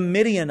the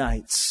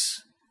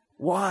Midianites.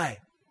 Why?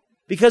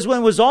 Because when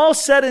it was all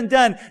said and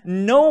done,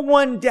 no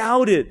one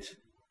doubted.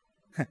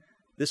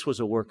 This was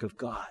a work of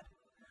God.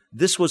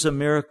 This was a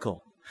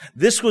miracle.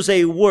 This was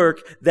a work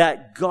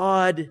that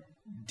God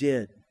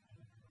did.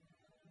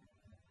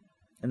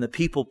 And the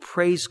people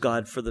praised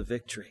God for the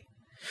victory.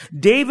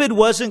 David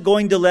wasn't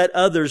going to let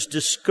others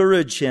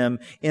discourage him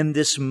in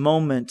this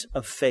moment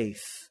of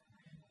faith.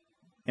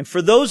 And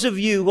for those of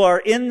you who are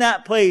in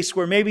that place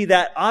where maybe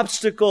that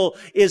obstacle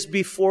is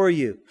before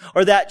you,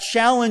 or that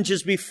challenge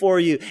is before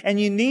you, and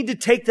you need to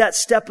take that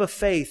step of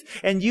faith,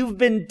 and you've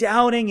been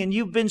doubting and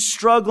you've been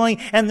struggling,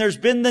 and there's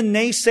been the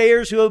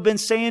naysayers who have been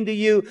saying to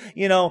you,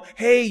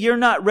 hey, you're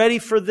not ready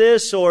for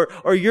this, or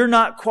you're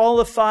not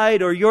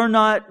qualified, or you're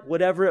not,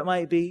 whatever it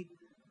might be.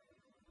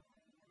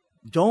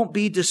 Don't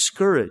be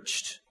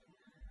discouraged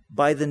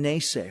by the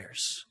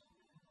naysayers.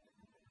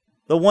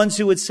 The ones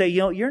who would say,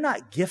 you're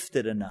not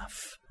gifted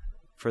enough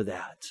for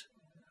that.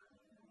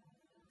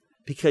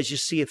 Because you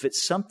see, if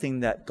it's something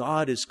that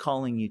God is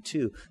calling you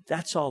to,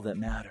 that's all that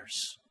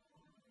matters.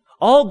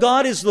 All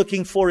God is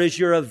looking for is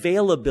your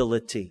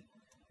availability.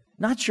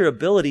 Not your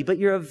ability, but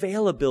your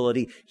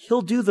availability.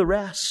 He'll do the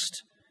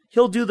rest.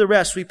 He'll do the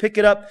rest. We pick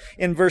it up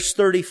in verse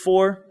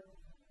 34.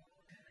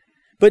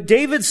 But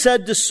David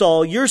said to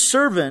Saul, your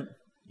servant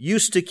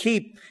used to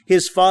keep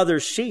his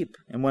father's sheep.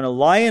 And when a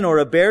lion or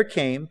a bear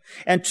came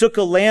and took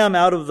a lamb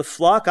out of the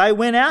flock, I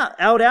went out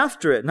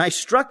after it and I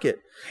struck it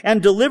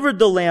and delivered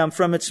the lamb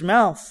from its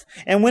mouth.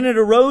 And when it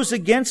arose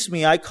against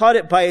me, I caught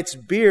it by its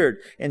beard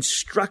and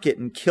struck it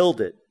and killed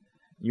it.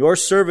 Your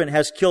servant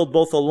has killed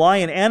both a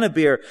lion and a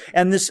bear,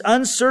 and this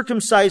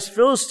uncircumcised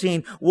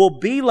Philistine will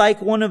be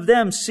like one of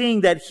them,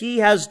 seeing that he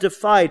has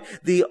defied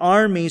the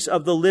armies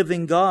of the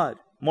living God.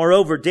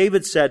 Moreover,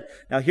 David said,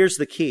 now here's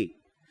the key.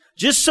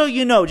 Just so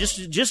you know,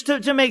 just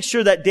to make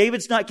sure that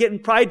David's not getting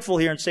prideful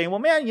here and saying, well,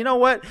 man, you know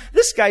what?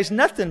 This guy's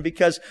nothing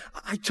because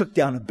I took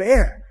down a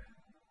bear.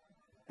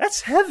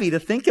 That's heavy to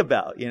think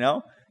about,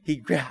 He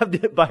grabbed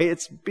it by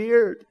its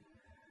beard,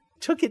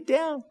 took it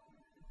down.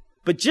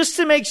 But just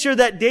to make sure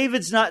that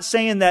David's not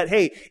saying that,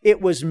 hey,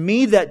 it was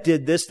me that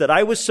did this, that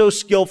I was so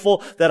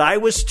skillful, that I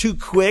was too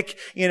quick,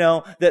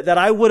 that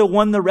I would have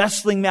won the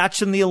wrestling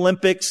match in the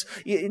Olympics.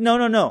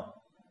 No.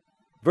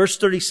 Verse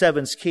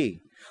 37 is key.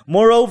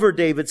 Moreover,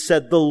 David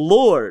said, the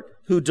Lord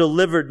who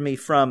delivered me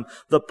from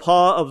the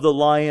paw of the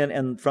lion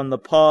and from the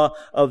paw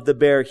of the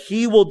bear,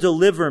 he will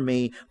deliver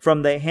me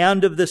from the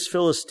hand of this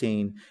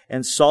Philistine.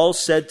 And Saul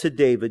said to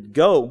David,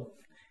 go,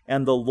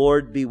 and the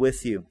Lord be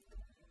with you.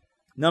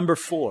 Number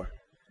 4,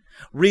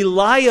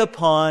 rely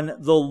upon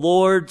the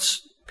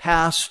Lord's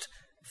past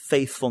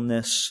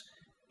faithfulness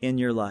in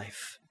your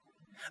life.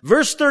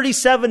 Verse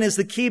 37 is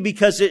the key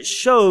because it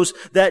shows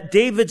that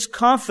David's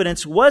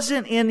confidence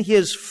wasn't in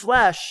his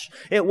flesh.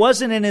 It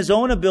wasn't in his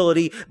own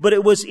ability, but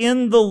it was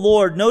in the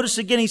Lord. Notice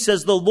again, he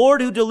says, the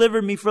Lord who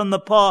delivered me from the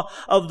paw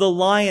of the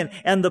lion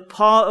and the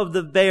paw of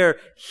the bear,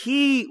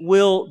 he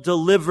will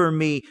deliver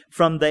me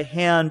from the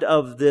hand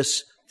of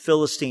this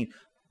Philistine.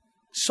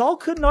 Saul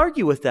couldn't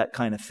argue with that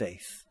kind of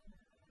faith.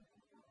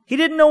 He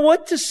didn't know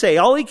what to say.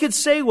 All he could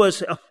say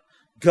was,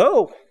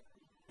 go,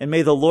 and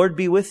may the Lord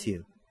be with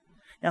you.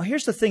 Now,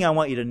 here's the thing I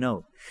want you to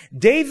know.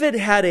 David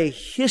had a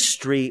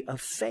history of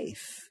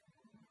faith,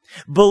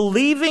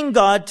 believing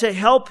God to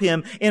help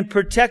him in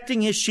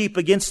protecting his sheep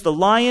against the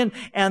lion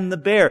and the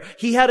bear.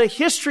 He had a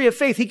history of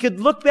faith. He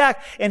could look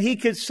back and he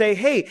could say,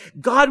 hey,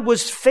 God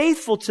was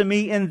faithful to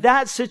me in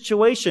that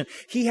situation.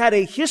 He had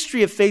a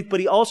history of faith, but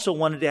he also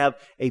wanted to have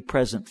a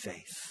present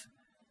faith.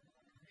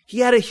 He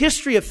had a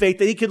history of faith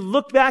that he could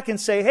look back and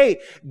say, hey,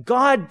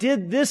 God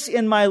did this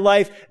in my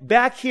life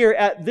back here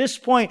at this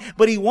point.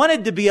 But he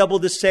wanted to be able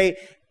to say,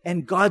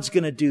 and God's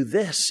going to do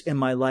this in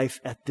my life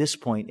at this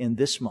point, in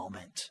this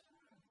moment.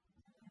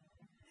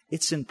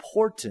 It's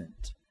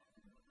important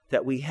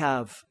that we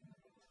have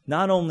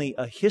not only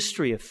a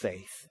history of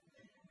faith,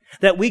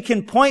 That we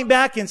can point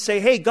back and say,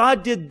 hey,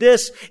 God did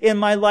this in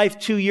my life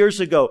 2 years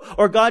ago,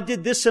 or God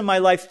did this in my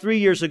life 3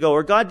 years ago,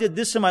 or God did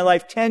this in my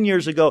life 10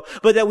 years ago.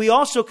 But that we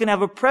also can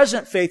have a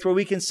present faith where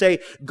we can say,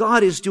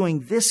 God is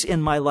doing this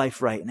in my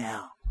life right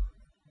now.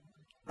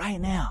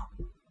 Right now.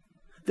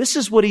 This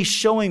is what He's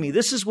showing me.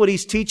 This is what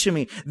He's teaching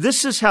me.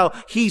 This is how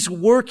He's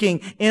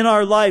working in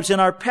our lives.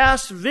 And our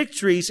past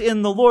victories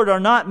in the Lord are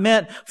not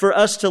meant for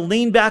us to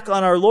lean back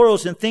on our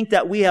laurels and think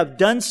that we have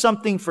done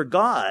something for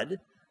God.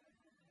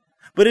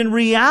 But in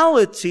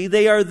reality,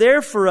 they are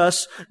there for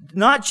us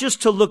not just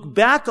to look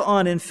back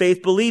on in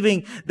faith,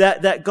 believing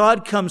that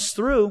God comes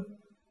through,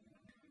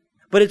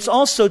 but it's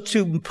also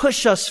to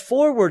push us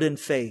forward in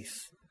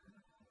faith,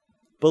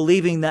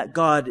 believing that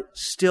God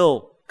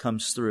still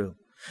comes through,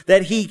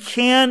 that He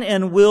can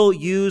and will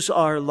use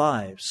our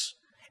lives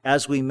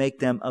as we make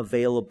them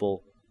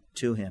available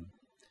to Him.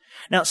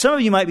 Now, some of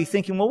you might be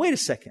thinking, well, wait a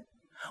second.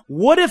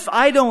 What if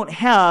I don't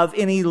have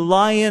any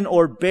lion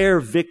or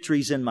bear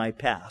victories in my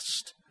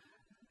past?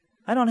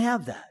 I don't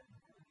have that.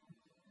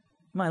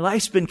 My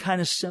life's been kind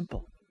of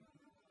simple.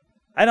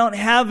 I don't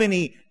have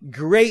any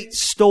great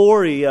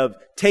story of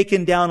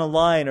taking down a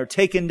lion or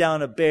taking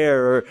down a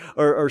bear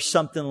or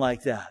something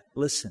like that.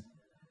 Listen.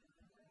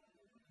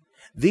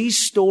 These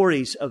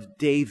stories of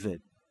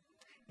David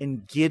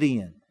and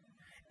Gideon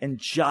and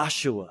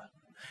Joshua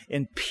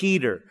and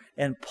Peter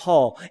and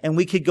Paul, and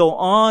we could go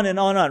on and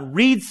on and on.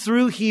 Read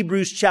through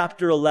Hebrews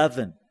chapter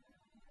 11.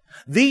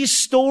 These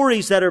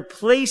stories that are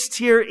placed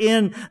here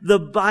in the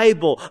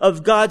Bible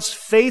of God's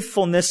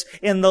faithfulness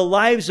in the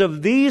lives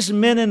of these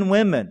men and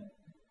women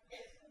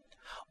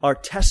are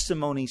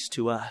testimonies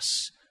to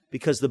us,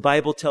 because the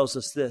Bible tells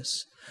us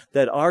this,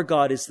 that our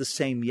God is the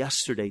same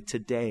yesterday,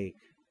 today,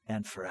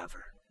 and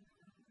forever.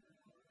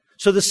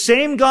 So the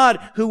same God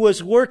who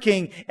was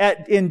working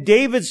in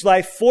David's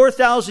life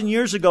 4,000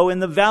 years ago in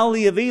the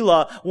valley of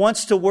Elah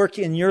wants to work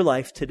in your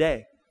life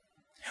today,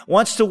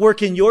 wants to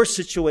work in your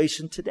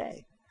situation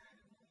today.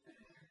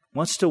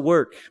 Wants to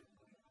work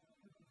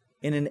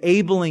in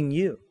enabling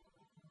you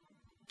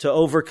to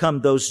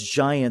overcome those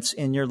giants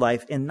in your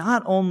life. And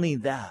not only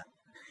that,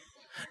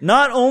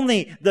 not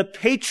only the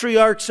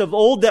patriarchs of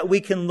old that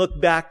we can look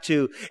back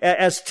to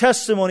as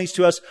testimonies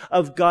to us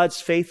of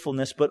God's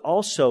faithfulness, but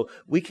also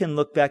we can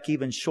look back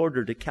even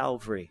shorter to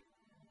Calvary,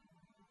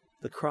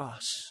 the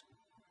cross.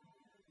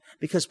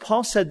 Because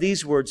Paul said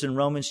these words in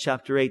Romans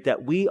chapter 8,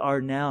 that we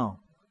are now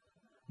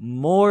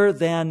more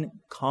than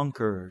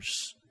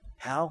conquerors.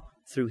 How?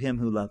 Through Him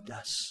who loved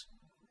us.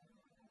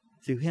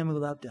 Through Him who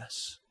loved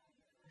us.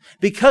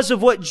 Because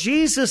of what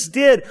Jesus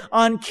did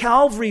on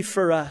Calvary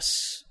for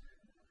us,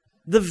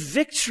 the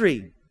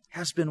victory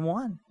has been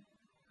won.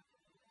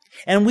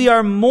 And we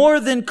are more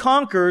than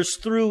conquerors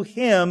through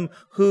Him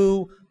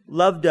who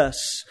loved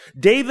us.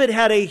 David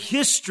had a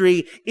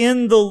history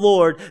in the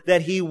Lord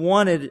that he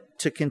wanted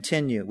to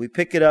continue. We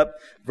pick it up,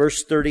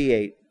 verse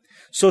 38.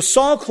 So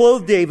Saul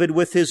clothed David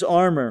with his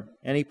armor,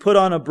 and he put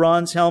on a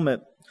bronze helmet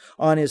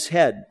on his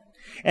head.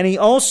 And he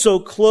also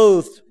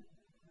clothed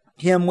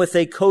him with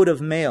a coat of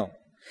mail.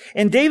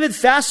 And David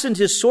fastened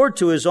his sword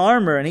to his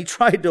armor, and he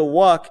tried to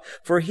walk,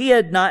 for he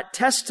had not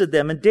tested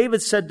them. And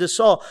David said to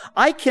Saul,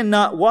 I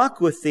cannot walk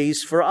with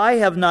these, for I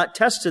have not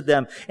tested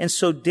them. And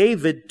so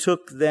David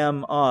took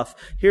them off.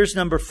 Here's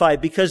number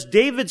 5. Because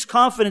David's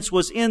confidence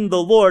was in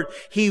the Lord,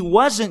 he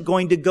wasn't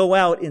going to go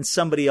out in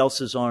somebody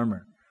else's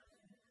armor.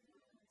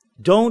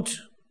 Don't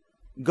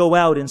go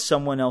out in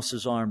someone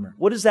else's armor.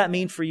 What does that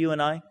mean for you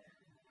and I?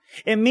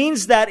 It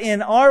means that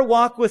in our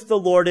walk with the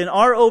Lord, in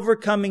our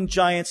overcoming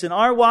giants, in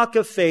our walk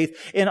of faith,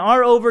 in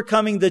our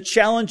overcoming the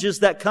challenges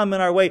that come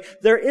in our way,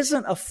 there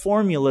isn't a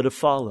formula to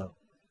follow.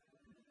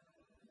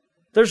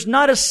 There's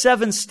not a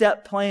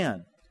 7-step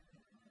plan.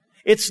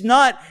 It's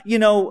not,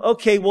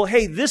 okay, well,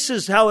 hey, this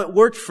is how it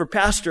worked for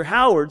Pastor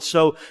Howard,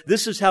 so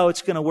this is how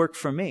it's going to work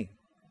for me.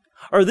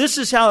 Or this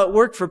is how it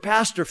worked for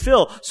Pastor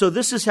Phil, so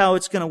this is how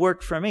it's going to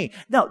work for me.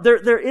 No,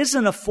 there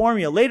isn't a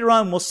formula. Later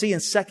on, we'll see in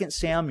 2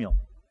 Samuel.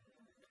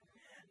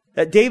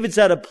 That David's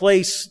at a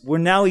place where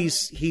now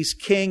he's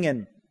king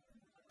and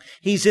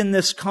he's in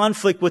this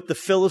conflict with the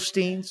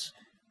Philistines.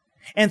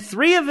 And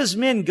 3 of his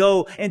men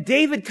go, and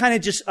David kind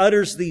of just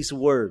utters these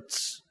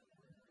words.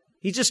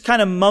 He just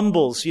kind of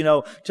mumbles,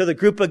 to the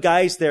group of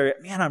guys there,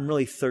 man, I'm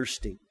really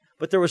thirsty.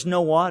 But there was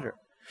no water.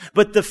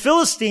 But the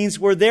Philistines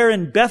were there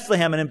in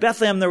Bethlehem, and in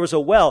Bethlehem there was a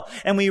well.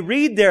 And we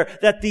read there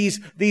that these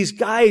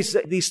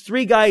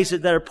 3 guys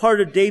that are part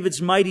of David's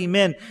mighty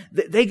men,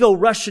 they go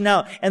rushing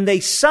out, and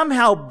they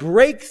somehow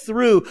break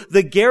through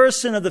the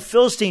garrison of the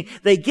Philistine.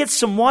 They get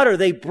some water,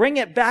 they bring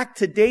it back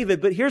to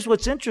David. But here's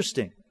what's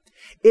interesting.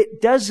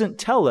 It doesn't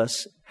tell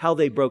us how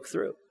they broke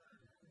through.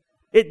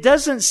 It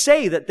doesn't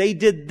say that they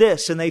did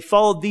this and they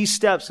followed these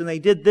steps and they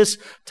did this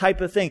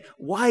type of thing.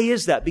 Why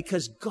is that?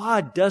 Because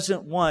God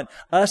doesn't want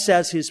us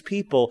as His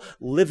people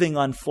living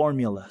on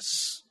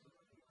formulas.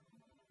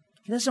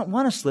 He doesn't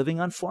want us living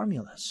on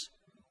formulas.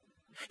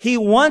 He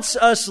wants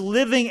us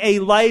living a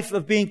life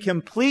of being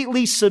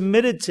completely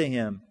submitted to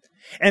Him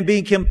and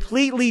being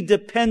completely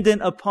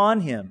dependent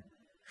upon Him.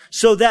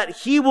 so that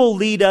He will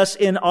lead us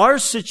in our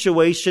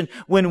situation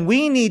when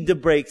we need to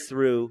break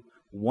through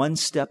one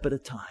step at a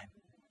time.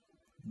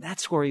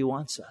 That's where He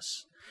wants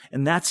us.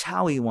 And that's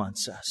how He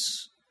wants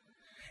us.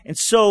 And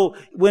so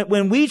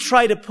when we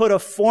try to put a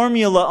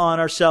formula on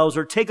ourselves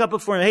or take up a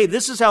formula, hey,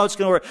 this is how it's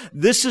going to work,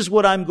 this is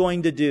what I'm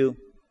going to do,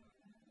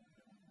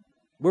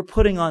 we're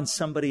putting on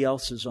somebody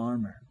else's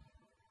armor.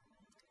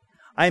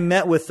 I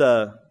met with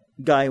a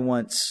guy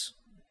once,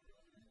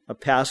 a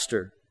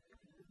pastor,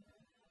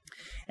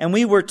 and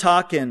we were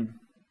talking,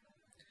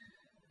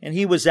 and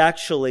he was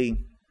actually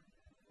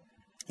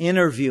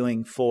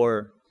interviewing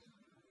for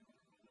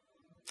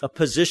a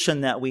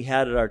position that we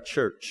had at our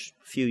church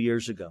a few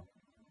years ago.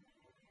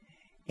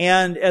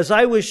 And as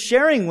I was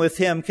sharing with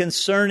him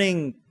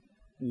concerning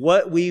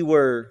what we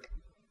were,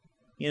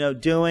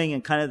 doing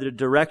and kind of the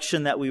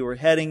direction that we were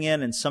heading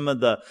in and some of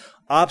the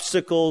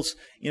obstacles,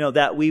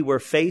 that we were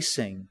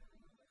facing,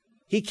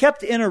 he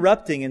kept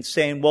interrupting and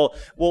saying,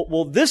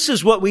 well, this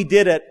is what we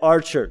did at our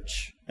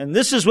church. And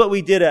this is what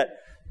we did at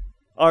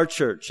our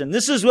church. And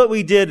this is what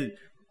we did.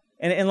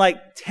 And like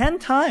 10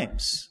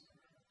 times.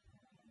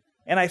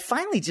 And I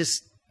finally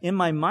just, in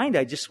my mind,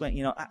 I just went,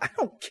 I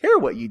don't care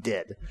what you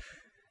did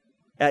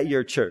at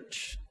your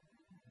church.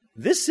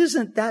 This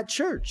isn't that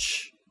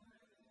church.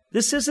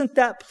 This isn't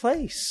that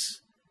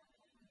place.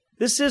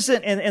 This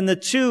isn't, and the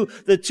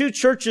two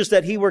churches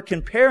that he were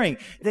comparing,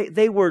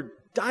 they were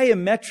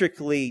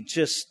diametrically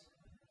just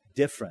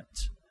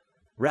different.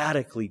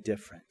 Radically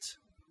different.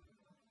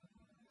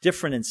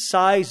 Different in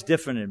size,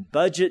 different in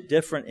budget,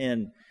 different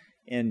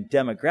in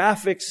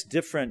demographics,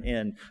 different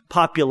in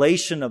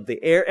population of the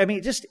area. I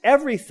mean, just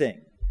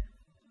everything.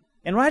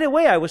 And right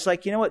away I was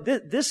like, you know what,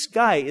 this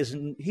guy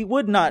he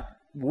would not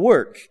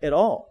work at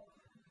all.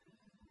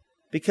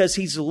 Because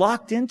he's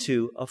locked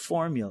into a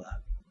formula.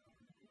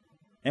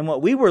 And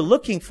what we were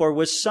looking for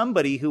was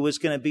somebody who was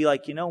going to be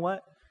like, you know what?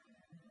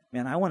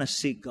 Man, I want to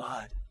seek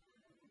God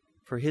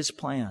for His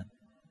plan,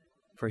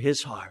 for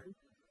His heart,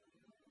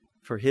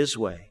 for His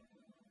way.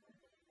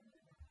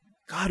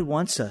 God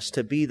wants us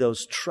to be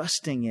those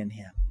trusting in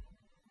Him.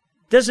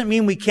 Doesn't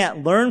mean we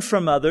can't learn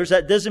from others.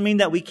 That doesn't mean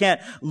that we can't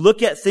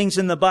look at things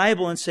in the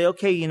Bible and say,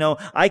 okay,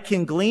 I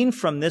can glean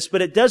from this.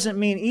 But it doesn't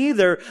mean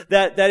either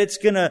that it's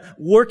going to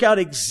work out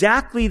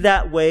exactly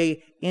that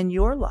way in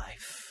your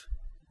life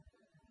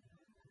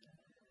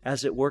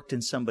as it worked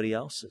in somebody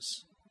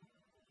else's.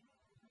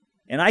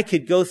 And I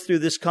could go through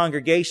this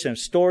congregation,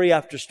 story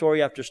after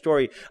story after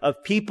story,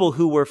 of people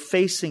who were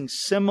facing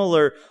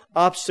similar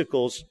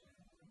obstacles,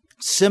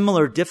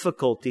 similar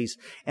difficulties,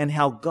 and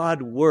how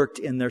God worked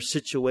in their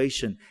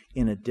situation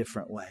in a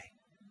different way.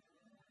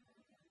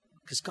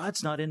 Because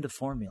God's not into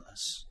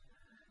formulas.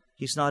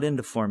 He's not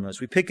into formulas.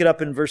 We pick it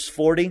up in verse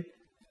 40.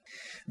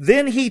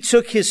 Then he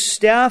took his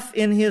staff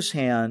in his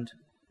hand,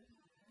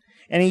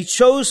 and he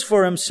chose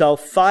for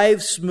himself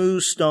 5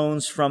 smooth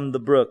stones from the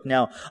brook.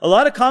 Now, a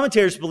lot of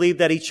commentators believe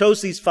that he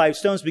chose these 5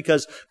 stones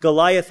because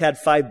Goliath had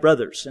 4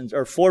 brothers.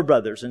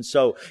 And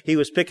so he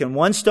was picking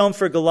 1 stone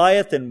for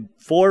Goliath and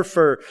 4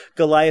 for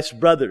Goliath's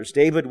brothers.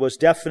 David was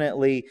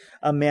definitely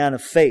a man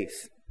of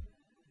faith.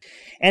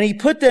 And he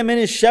put them in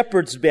his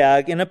shepherd's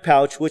bag in a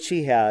pouch which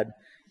he had.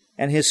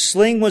 And his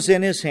sling was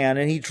in his hand,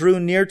 and he drew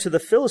near to the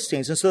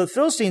Philistines. And so the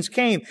Philistines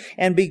came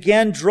and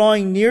began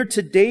drawing near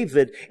to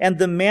David, and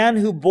the man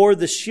who bore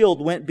the shield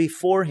went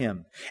before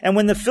him. And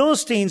when the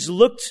Philistines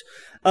looked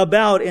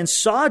about and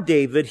saw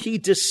David, he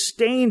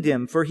disdained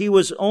him, for he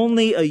was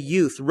only a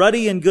youth,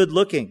 ruddy and good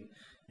looking.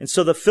 And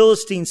so the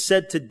Philistines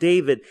said to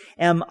David,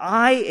 "Am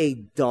I a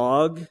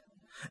dog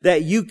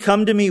that you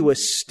come to me with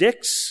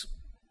sticks?"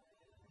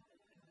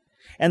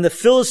 And the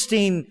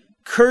Philistine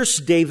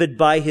cursed David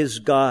by his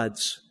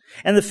gods.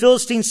 And the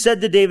Philistines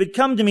said to David,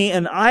 "Come to me,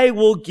 and I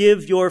will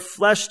give your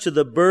flesh to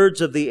the birds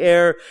of the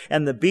air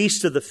and the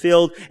beasts of the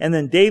field." And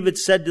then David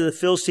said to the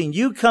Philistine,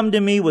 "You come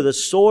to me with a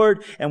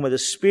sword and with a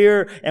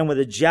spear and with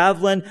a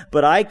javelin,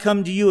 but I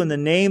come to you in the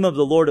name of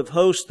the Lord of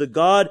hosts, the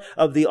God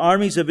of the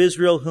armies of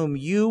Israel, whom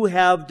you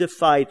have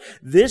defied.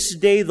 This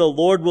day the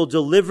Lord will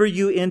deliver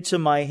you into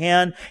my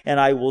hand, and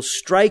I will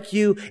strike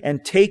you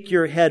and take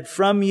your head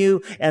from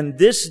you. And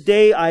this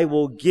day I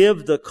will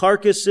give the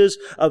carcasses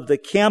of the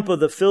camp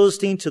of the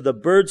Philistine to the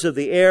birds of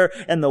the air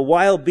and the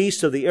wild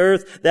beasts of the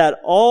earth, that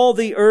all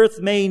the earth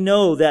may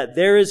know that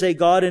there is a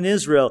God in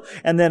Israel.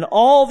 And then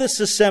all this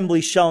assembly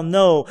shall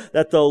know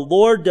that the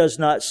Lord does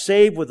not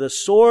save with a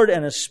sword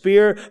and a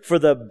spear, for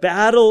the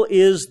battle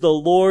is the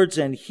Lord's,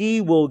 and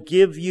He will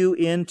give you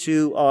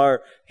into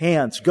our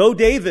hands." Go,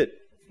 David.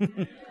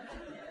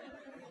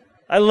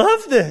 I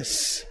love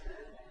this.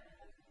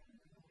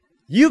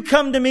 You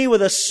come to me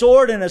with a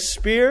sword and a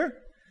spear,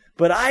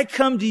 but I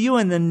come to you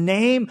in the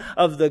name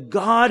of the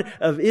God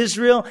of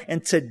Israel,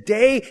 and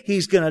today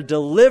He's going to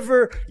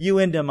deliver you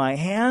into my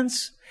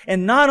hands.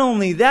 And not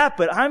only that,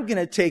 but I'm going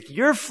to take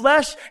your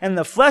flesh and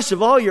the flesh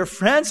of all your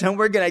friends, and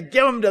we're going to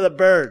give them to the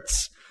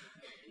birds.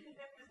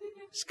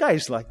 This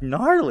guy's like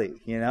gnarly,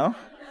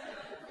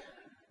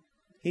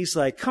 He's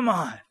like, come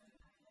on.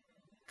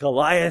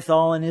 Goliath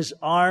all in his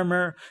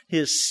armor,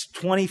 his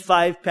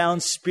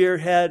 25-pound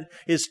spearhead,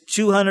 his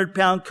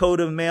 200-pound coat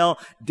of mail,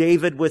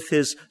 David with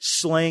his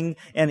sling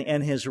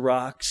and his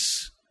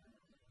rocks.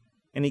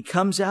 And he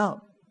comes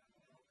out.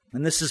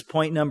 And this is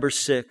point number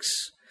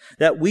 6,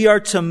 that we are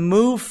to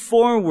move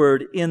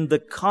forward in the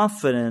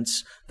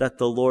confidence that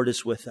the Lord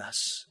is with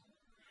us.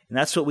 And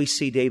that's what we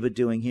see David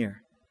doing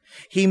here.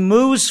 He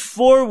moves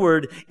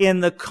forward in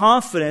the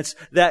confidence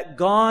that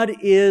God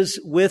is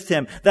with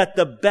him, that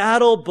the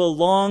battle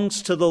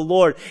belongs to the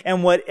Lord.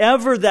 And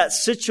whatever that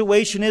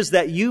situation is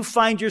that you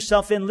find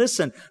yourself in,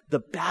 listen, the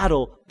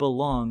battle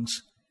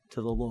belongs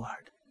to the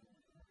Lord.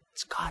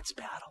 It's God's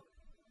battle.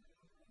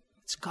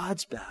 It's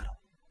God's battle.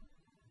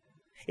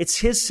 It's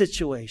His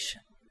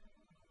situation.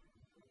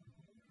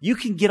 You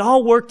can get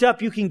all worked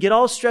up, you can get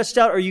all stressed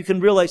out, or you can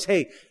realize,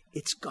 hey,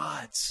 it's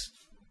God's.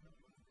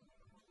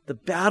 The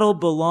battle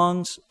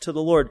belongs to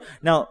the Lord.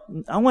 Now,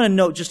 I want to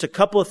note just a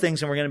couple of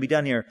things and we're going to be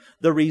done here.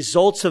 The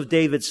results of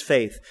David's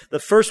faith. The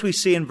first we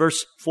see in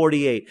verse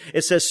 48.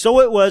 It says, "So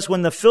it was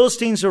when the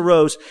Philistines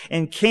arose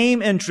and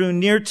came and drew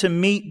near to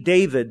meet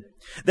David,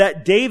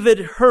 that David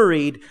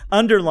hurried,"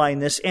 underline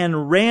this,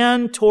 "and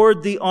ran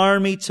toward the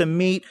army to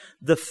meet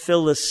the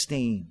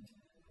Philistine."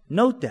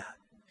 Note that.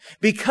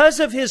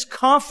 Because of his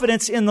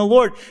confidence in the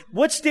Lord,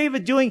 what's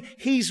David doing?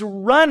 He's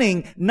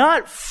running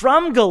not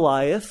from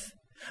Goliath,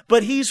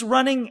 but he's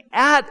running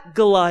at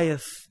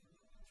Goliath.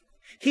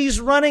 He's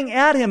running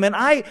at him. And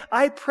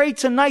I pray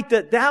tonight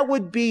that that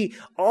would be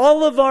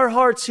all of our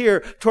hearts here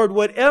toward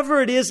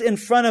whatever it is in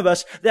front of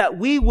us, that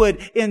we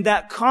would, in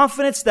that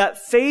confidence, that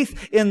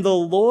faith in the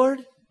Lord,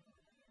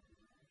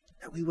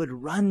 that we would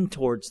run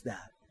towards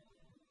that.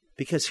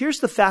 Because here's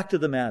the fact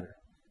of the matter.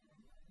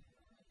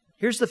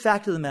 Here's the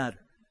fact of the matter.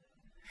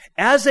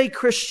 As a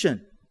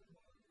Christian,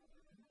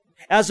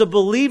 as a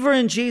believer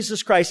in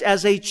Jesus Christ,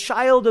 as a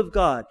child of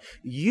God,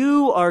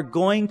 you are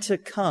going to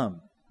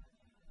come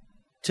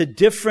to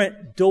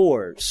different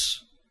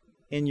doors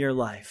in your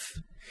life.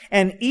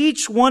 And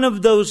each one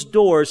of those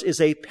doors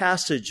is a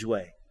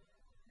passageway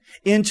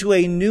into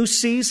a new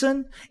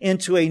season,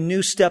 into a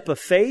new step of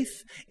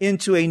faith,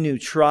 into a new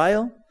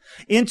trial,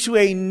 into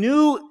a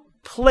new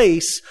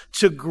place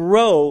to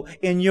grow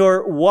in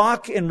your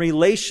walk and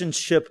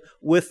relationship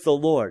with the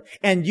Lord.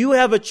 And you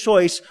have a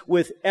choice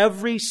with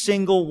every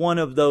single one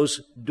of those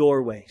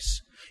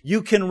doorways.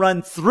 You can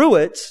run through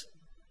it,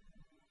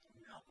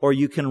 or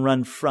you can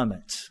run from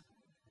it.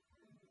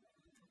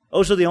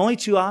 Those are the only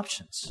two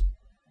options.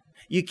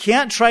 You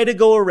can't try to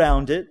go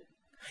around it.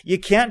 You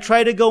can't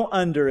try to go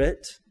under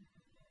it.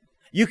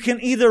 You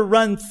can either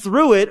run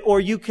through it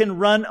or you can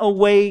run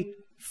away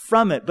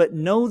from it. But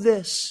know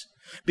this,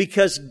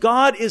 because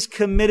God is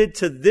committed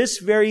to this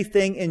very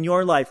thing in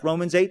your life.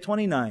 Romans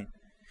 8:29.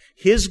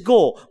 His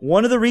goal,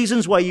 one of the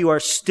reasons why you are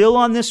still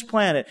on this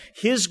planet,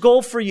 His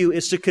goal for you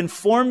is to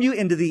conform you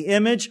into the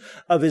image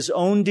of His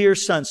own dear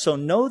Son. So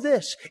know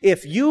this,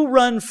 if you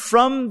run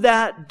from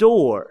that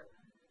door,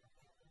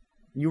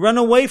 you run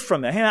away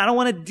from it. Hey, I don't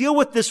want to deal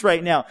with this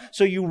right now.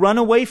 So you run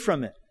away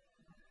from it.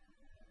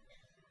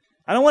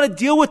 I don't want to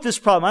deal with this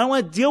problem. I don't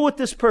want to deal with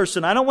this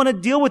person. I don't want to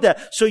deal with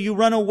that. So you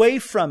run away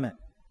from it.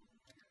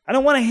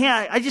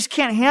 I just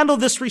can't handle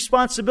this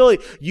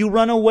responsibility. You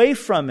run away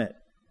from it.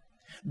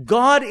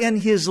 God in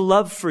His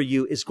love for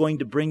you is going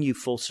to bring you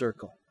full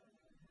circle.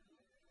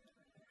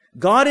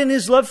 God in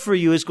His love for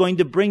you is going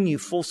to bring you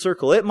full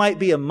circle. It might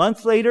be a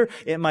month later.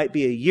 It might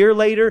be a year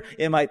later.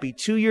 It might be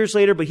 2 years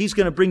later, but He's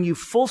going to bring you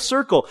full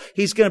circle.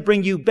 He's going to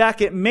bring you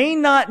back. It may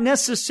not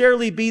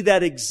necessarily be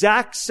that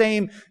exact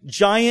same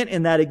giant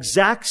in that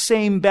exact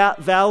same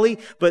valley,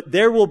 but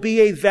there will be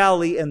a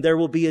valley and there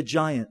will be a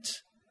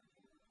giant.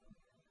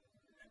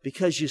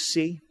 Because you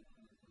see,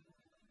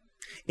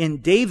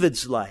 in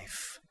David's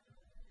life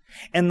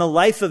and the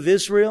life of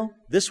Israel,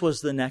 this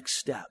was the next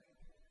step.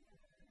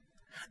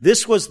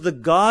 This was the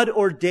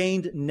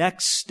God-ordained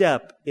next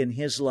step in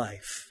his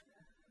life.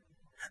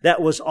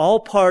 That was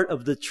all part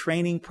of the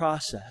training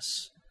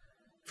process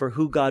for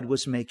who God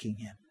was making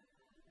him.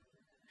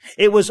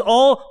 It was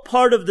all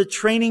part of the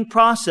training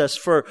process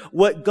for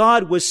what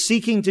God was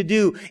seeking to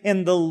do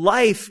in the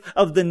life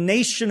of the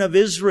nation of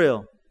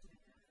Israel,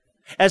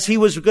 as He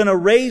was going to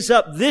raise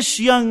up this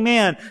young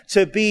man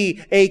to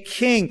be a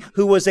king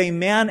who was a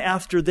man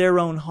after their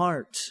own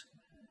heart,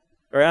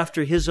 or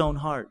after His own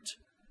heart.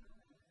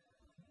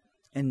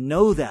 And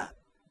know that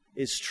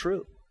is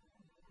true.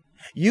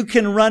 You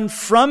can run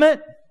from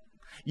it,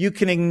 you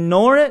can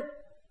ignore it,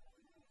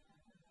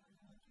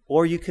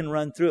 or you can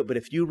run through it. But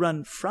if you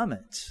run from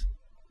it,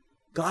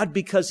 God,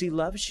 because He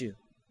loves you,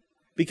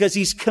 because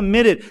He's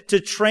committed to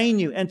train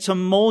you and to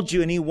mold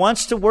you, and He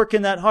wants to work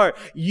in that heart,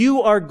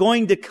 you are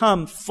going to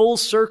come full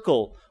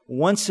circle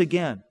once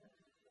again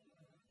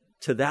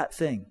to that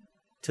thing,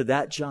 to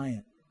that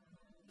giant,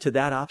 to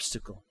that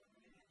obstacle.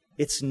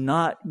 It's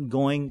not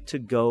going to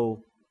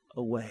go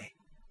away.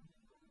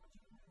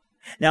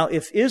 Now,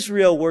 if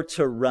Israel were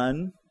to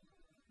run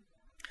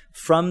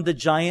from the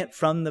giant,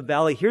 from the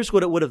valley, here's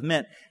what it would have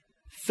meant.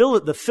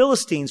 The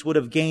Philistines would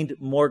have gained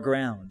more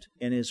ground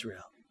in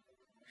Israel.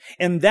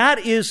 And that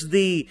is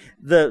the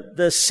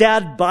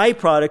sad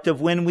byproduct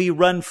of when we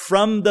run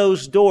from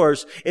those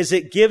doors, is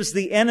it gives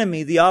the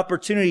enemy the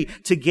opportunity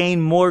to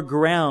gain more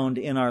ground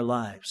in our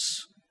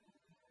lives.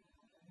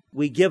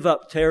 We give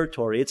up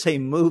territory. It's a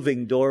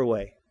moving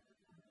doorway.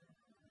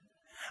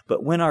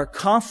 But when our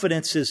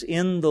confidence is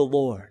in the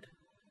Lord,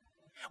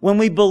 when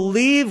we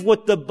believe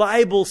what the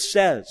Bible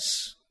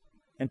says,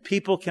 and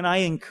people, can I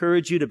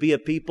encourage you to be a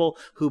people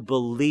who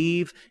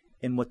believe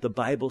in what the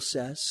Bible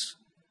says?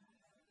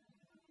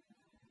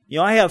 You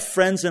know, I have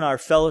friends in our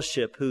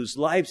fellowship whose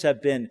lives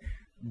have been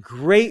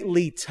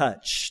greatly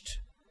touched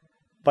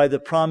by the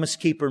Promise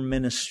Keeper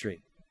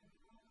ministry.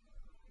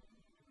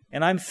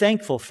 And I'm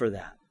thankful for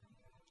that.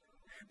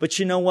 But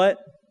you know what?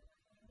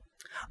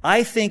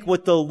 I think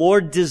what the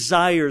Lord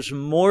desires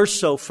more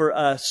so for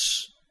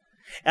us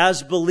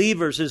as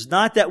believers is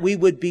not that we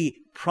would be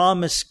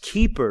promise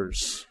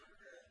keepers,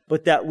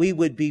 but that we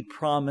would be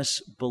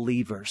promise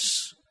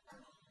believers.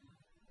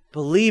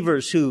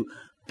 Believers who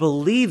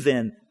believe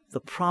in the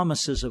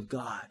promises of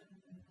God.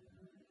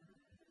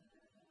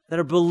 That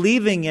are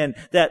believing in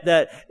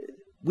that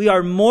we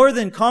are more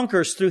than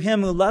conquerors through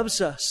Him who loves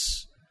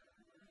us.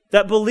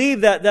 That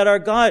believe that our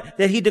God,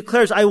 that He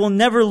declares, I will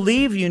never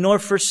leave you nor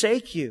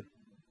forsake you.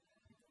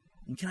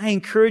 And can I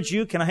encourage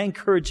you? Can I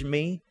encourage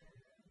me?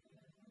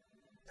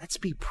 Let's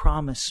be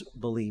promise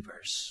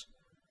believers.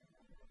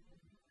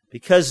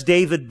 Because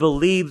David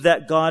believed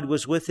that God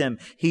was with him,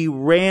 he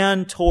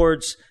ran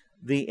towards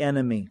the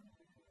enemy.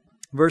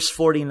 Verse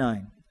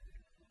 49.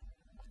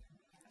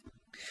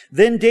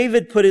 Then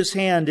David put his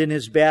hand in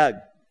his bag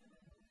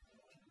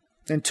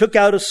and took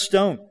out a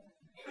stone.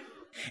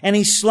 And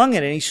he slung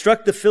it, and he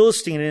struck the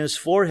Philistine in his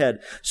forehead,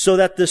 so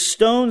that the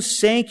stone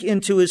sank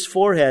into his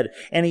forehead,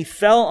 and he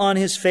fell on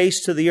his face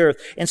to the earth.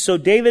 And so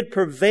David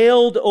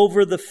prevailed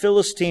over the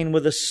Philistine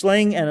with a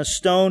sling and a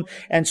stone,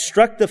 and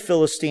struck the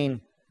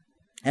Philistine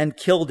and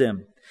killed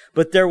him.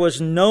 But there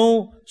was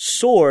no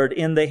sword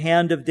in the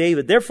hand of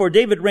David. Therefore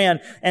David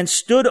ran and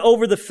stood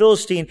over the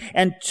Philistine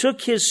and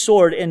took his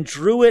sword and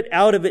drew it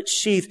out of its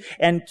sheath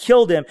and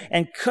killed him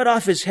and cut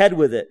off his head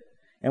with it.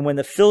 And when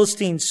the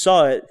Philistines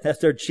saw it,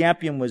 that their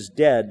champion was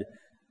dead,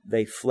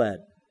 they fled.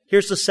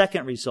 Here's the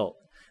second result.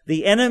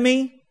 The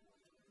enemy,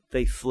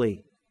 they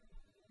flee.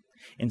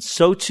 And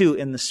so too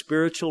in the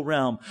spiritual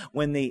realm,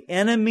 when the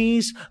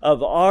enemies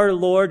of our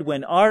Lord,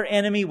 when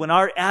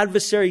our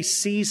adversary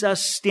sees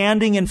us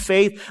standing in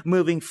faith,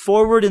 moving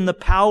forward in the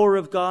power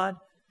of God,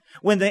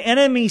 when the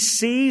enemy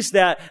sees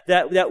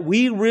that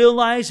we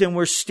realize and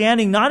we're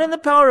standing not in the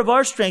power of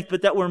our strength,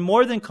 but that we're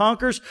more than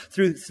conquerors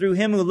through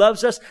Him who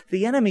loves us,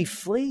 the enemy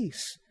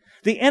flees.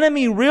 The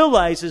enemy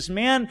realizes,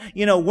 man,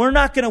 we're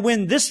not going to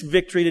win this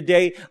victory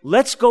today.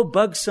 Let's go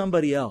bug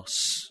somebody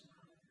else.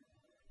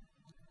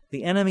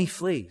 The enemy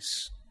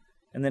flees.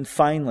 And then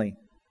finally,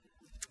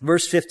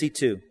 verse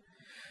 52.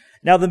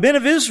 Now the men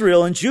of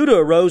Israel and Judah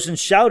arose and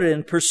shouted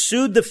and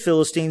pursued the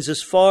Philistines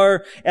as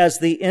far as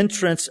the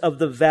entrance of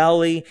the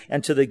valley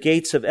and to the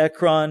gates of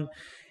Ekron.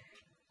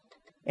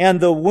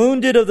 And the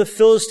wounded of the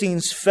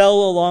Philistines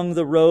fell along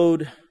the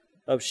road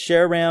of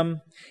Sharam,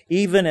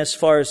 even as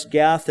far as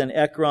Gath and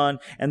Ekron.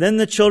 And then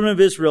the children of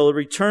Israel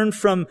returned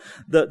from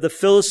the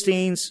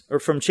Philistines, or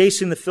from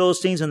chasing the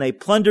Philistines, and they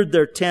plundered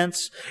their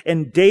tents.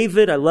 And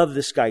David, I love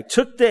this guy,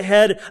 took the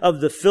head of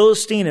the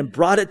Philistine and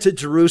brought it to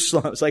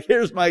Jerusalem. It's like,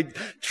 here's my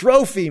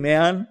trophy,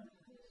 man.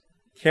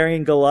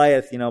 Carrying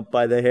Goliath,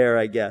 by the hair,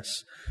 I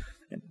guess.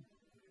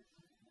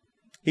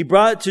 He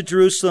brought it to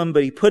Jerusalem,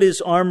 but he put his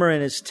armor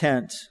in his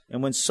tent.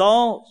 And when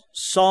Saul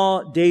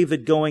saw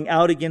David going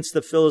out against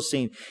the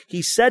Philistine,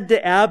 he said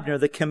to Abner,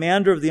 the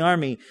commander of the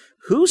army,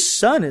 "Whose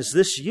son is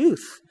this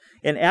youth?"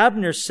 And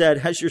Abner said,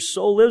 "As your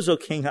soul lives, O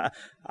king,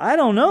 I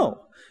don't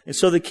know." And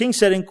so the king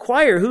said,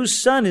 "Inquire,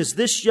 whose son is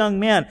this young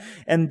man?"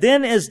 And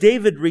then as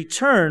David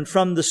returned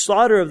from the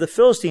slaughter of the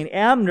Philistine,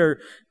 Abner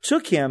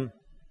took him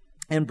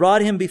and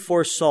brought him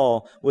before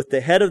Saul with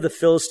the head of the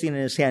Philistine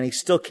in his hand. He's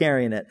still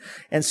carrying it.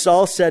 And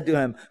Saul said to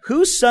him,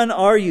 "Whose son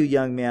are you,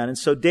 young man?" And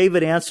so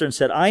David answered and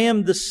said, "I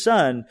am the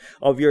son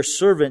of your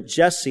servant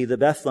Jesse the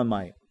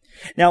Bethlehemite."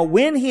 Now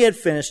when he had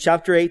finished,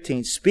 chapter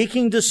 18,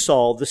 speaking to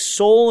Saul, the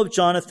soul of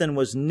Jonathan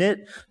was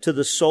knit to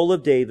the soul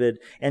of David,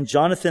 and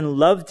Jonathan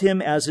loved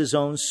him as his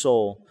own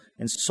soul.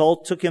 And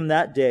Saul took him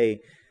that day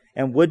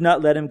and would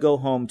not let him go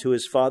home to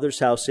his father's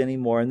house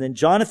anymore. And then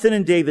Jonathan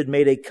and David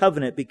made a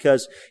covenant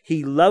because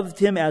he loved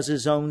him as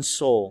his own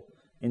soul.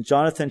 And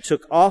Jonathan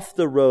took off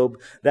the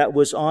robe that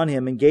was on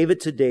him and gave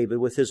it to David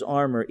with his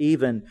armor,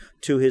 even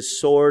to his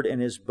sword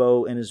and his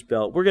bow and his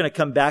belt. We're going to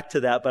come back to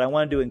that, but I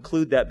wanted to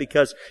include that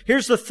because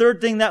here's the third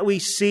thing that we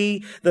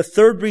see. The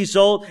third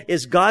result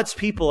is God's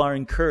people are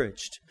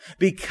encouraged.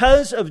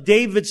 Because of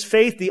David's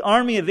faith, the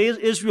army of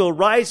Israel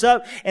rise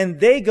up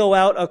and they go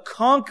out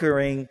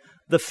a-conquering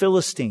the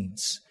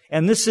Philistines.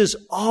 And this is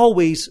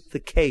always the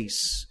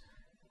case.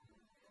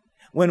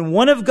 When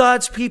one of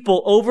God's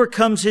people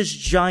overcomes his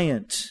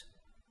giant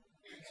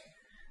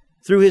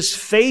through his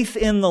faith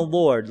in the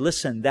Lord,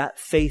 listen, that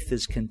faith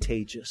is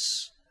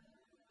contagious.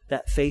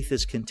 that faith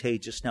is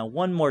contagious. Now,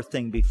 one more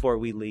thing before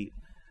we leave.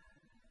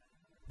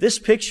 This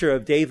picture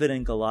of David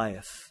and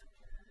Goliath.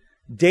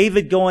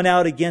 David going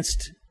out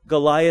against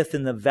Goliath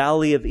in the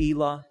valley of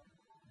Elah,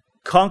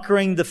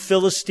 conquering the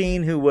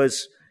Philistine who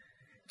was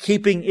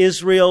keeping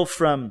Israel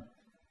from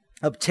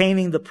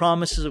obtaining the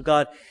promises of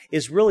God,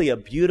 is really a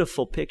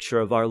beautiful picture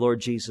of our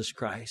Lord Jesus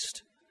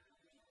Christ.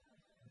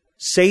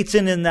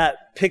 Satan in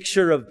that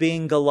picture of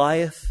being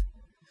Goliath,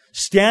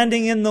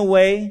 standing in the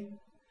way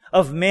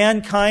of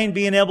mankind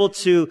being able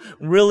to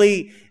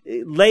really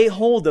lay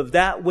hold of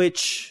that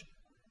which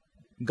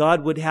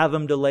God would have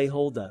him to lay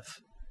hold of.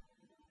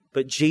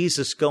 But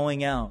Jesus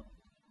going out,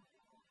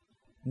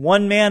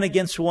 one man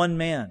against one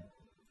man,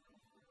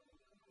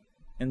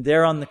 and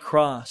there on the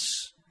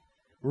cross,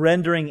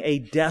 rendering a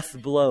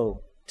death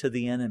blow to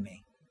the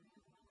enemy,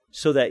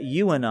 so that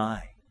you and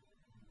I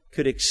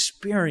could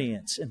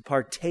experience and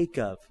partake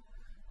of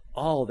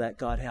all that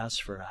God has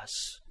for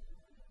us.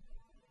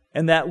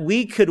 And that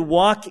we could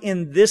walk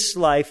in this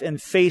life and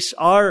face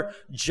our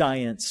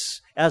giants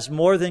as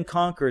more than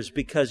conquerors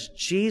because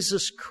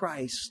Jesus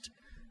Christ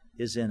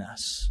is in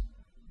us.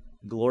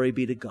 Glory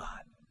be to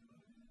God.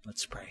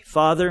 Let's pray.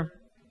 Father,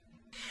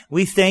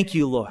 we thank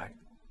you, Lord,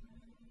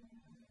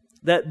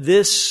 that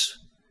this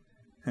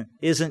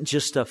isn't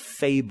just a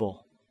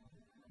fable.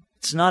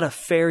 It's not a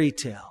fairy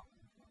tale.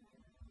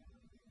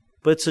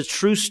 But it's a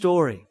true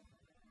story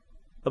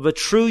of a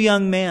true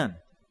young man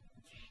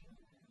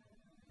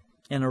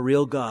and a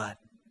real God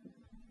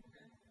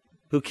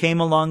who came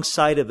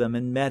alongside of him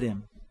and met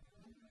him.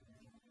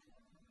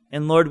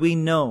 And Lord, we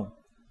know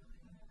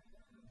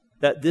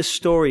that this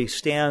story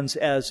stands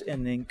as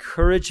an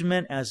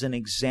encouragement, as an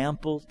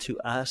example to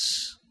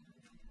us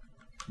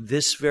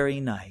this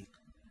very night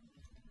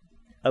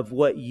of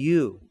what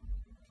you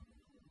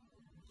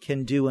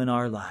can do in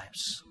our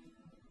lives.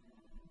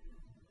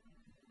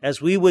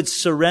 As we would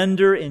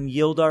surrender and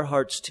yield our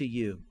hearts to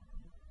you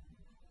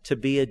to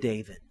be a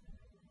David.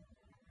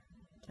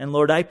 And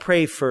Lord, I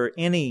pray for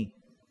any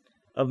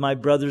of my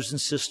brothers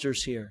and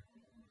sisters here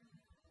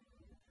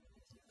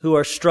who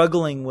are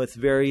struggling with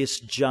various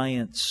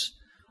giants,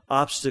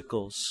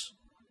 obstacles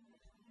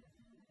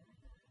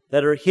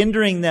that are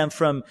hindering them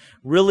from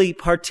really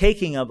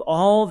partaking of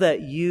all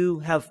that you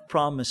have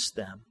promised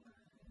them.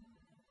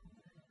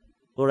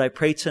 Lord, I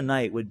pray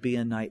tonight would be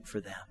a night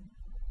for them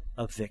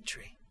of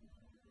victory.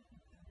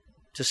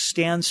 To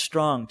stand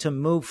strong, to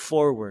move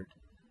forward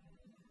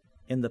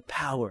in the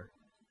power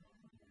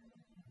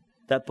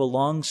that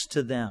belongs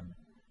to them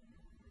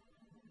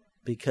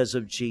because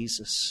of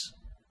Jesus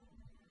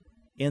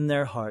in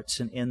their hearts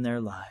and in their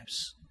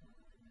lives.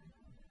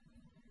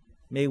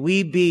 May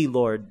we be,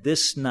 Lord,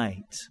 this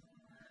night,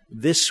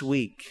 this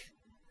week,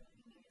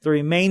 the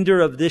remainder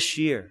of this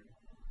year,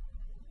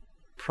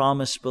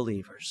 promised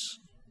believers.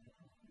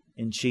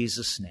 In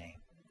Jesus' name,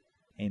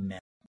 amen.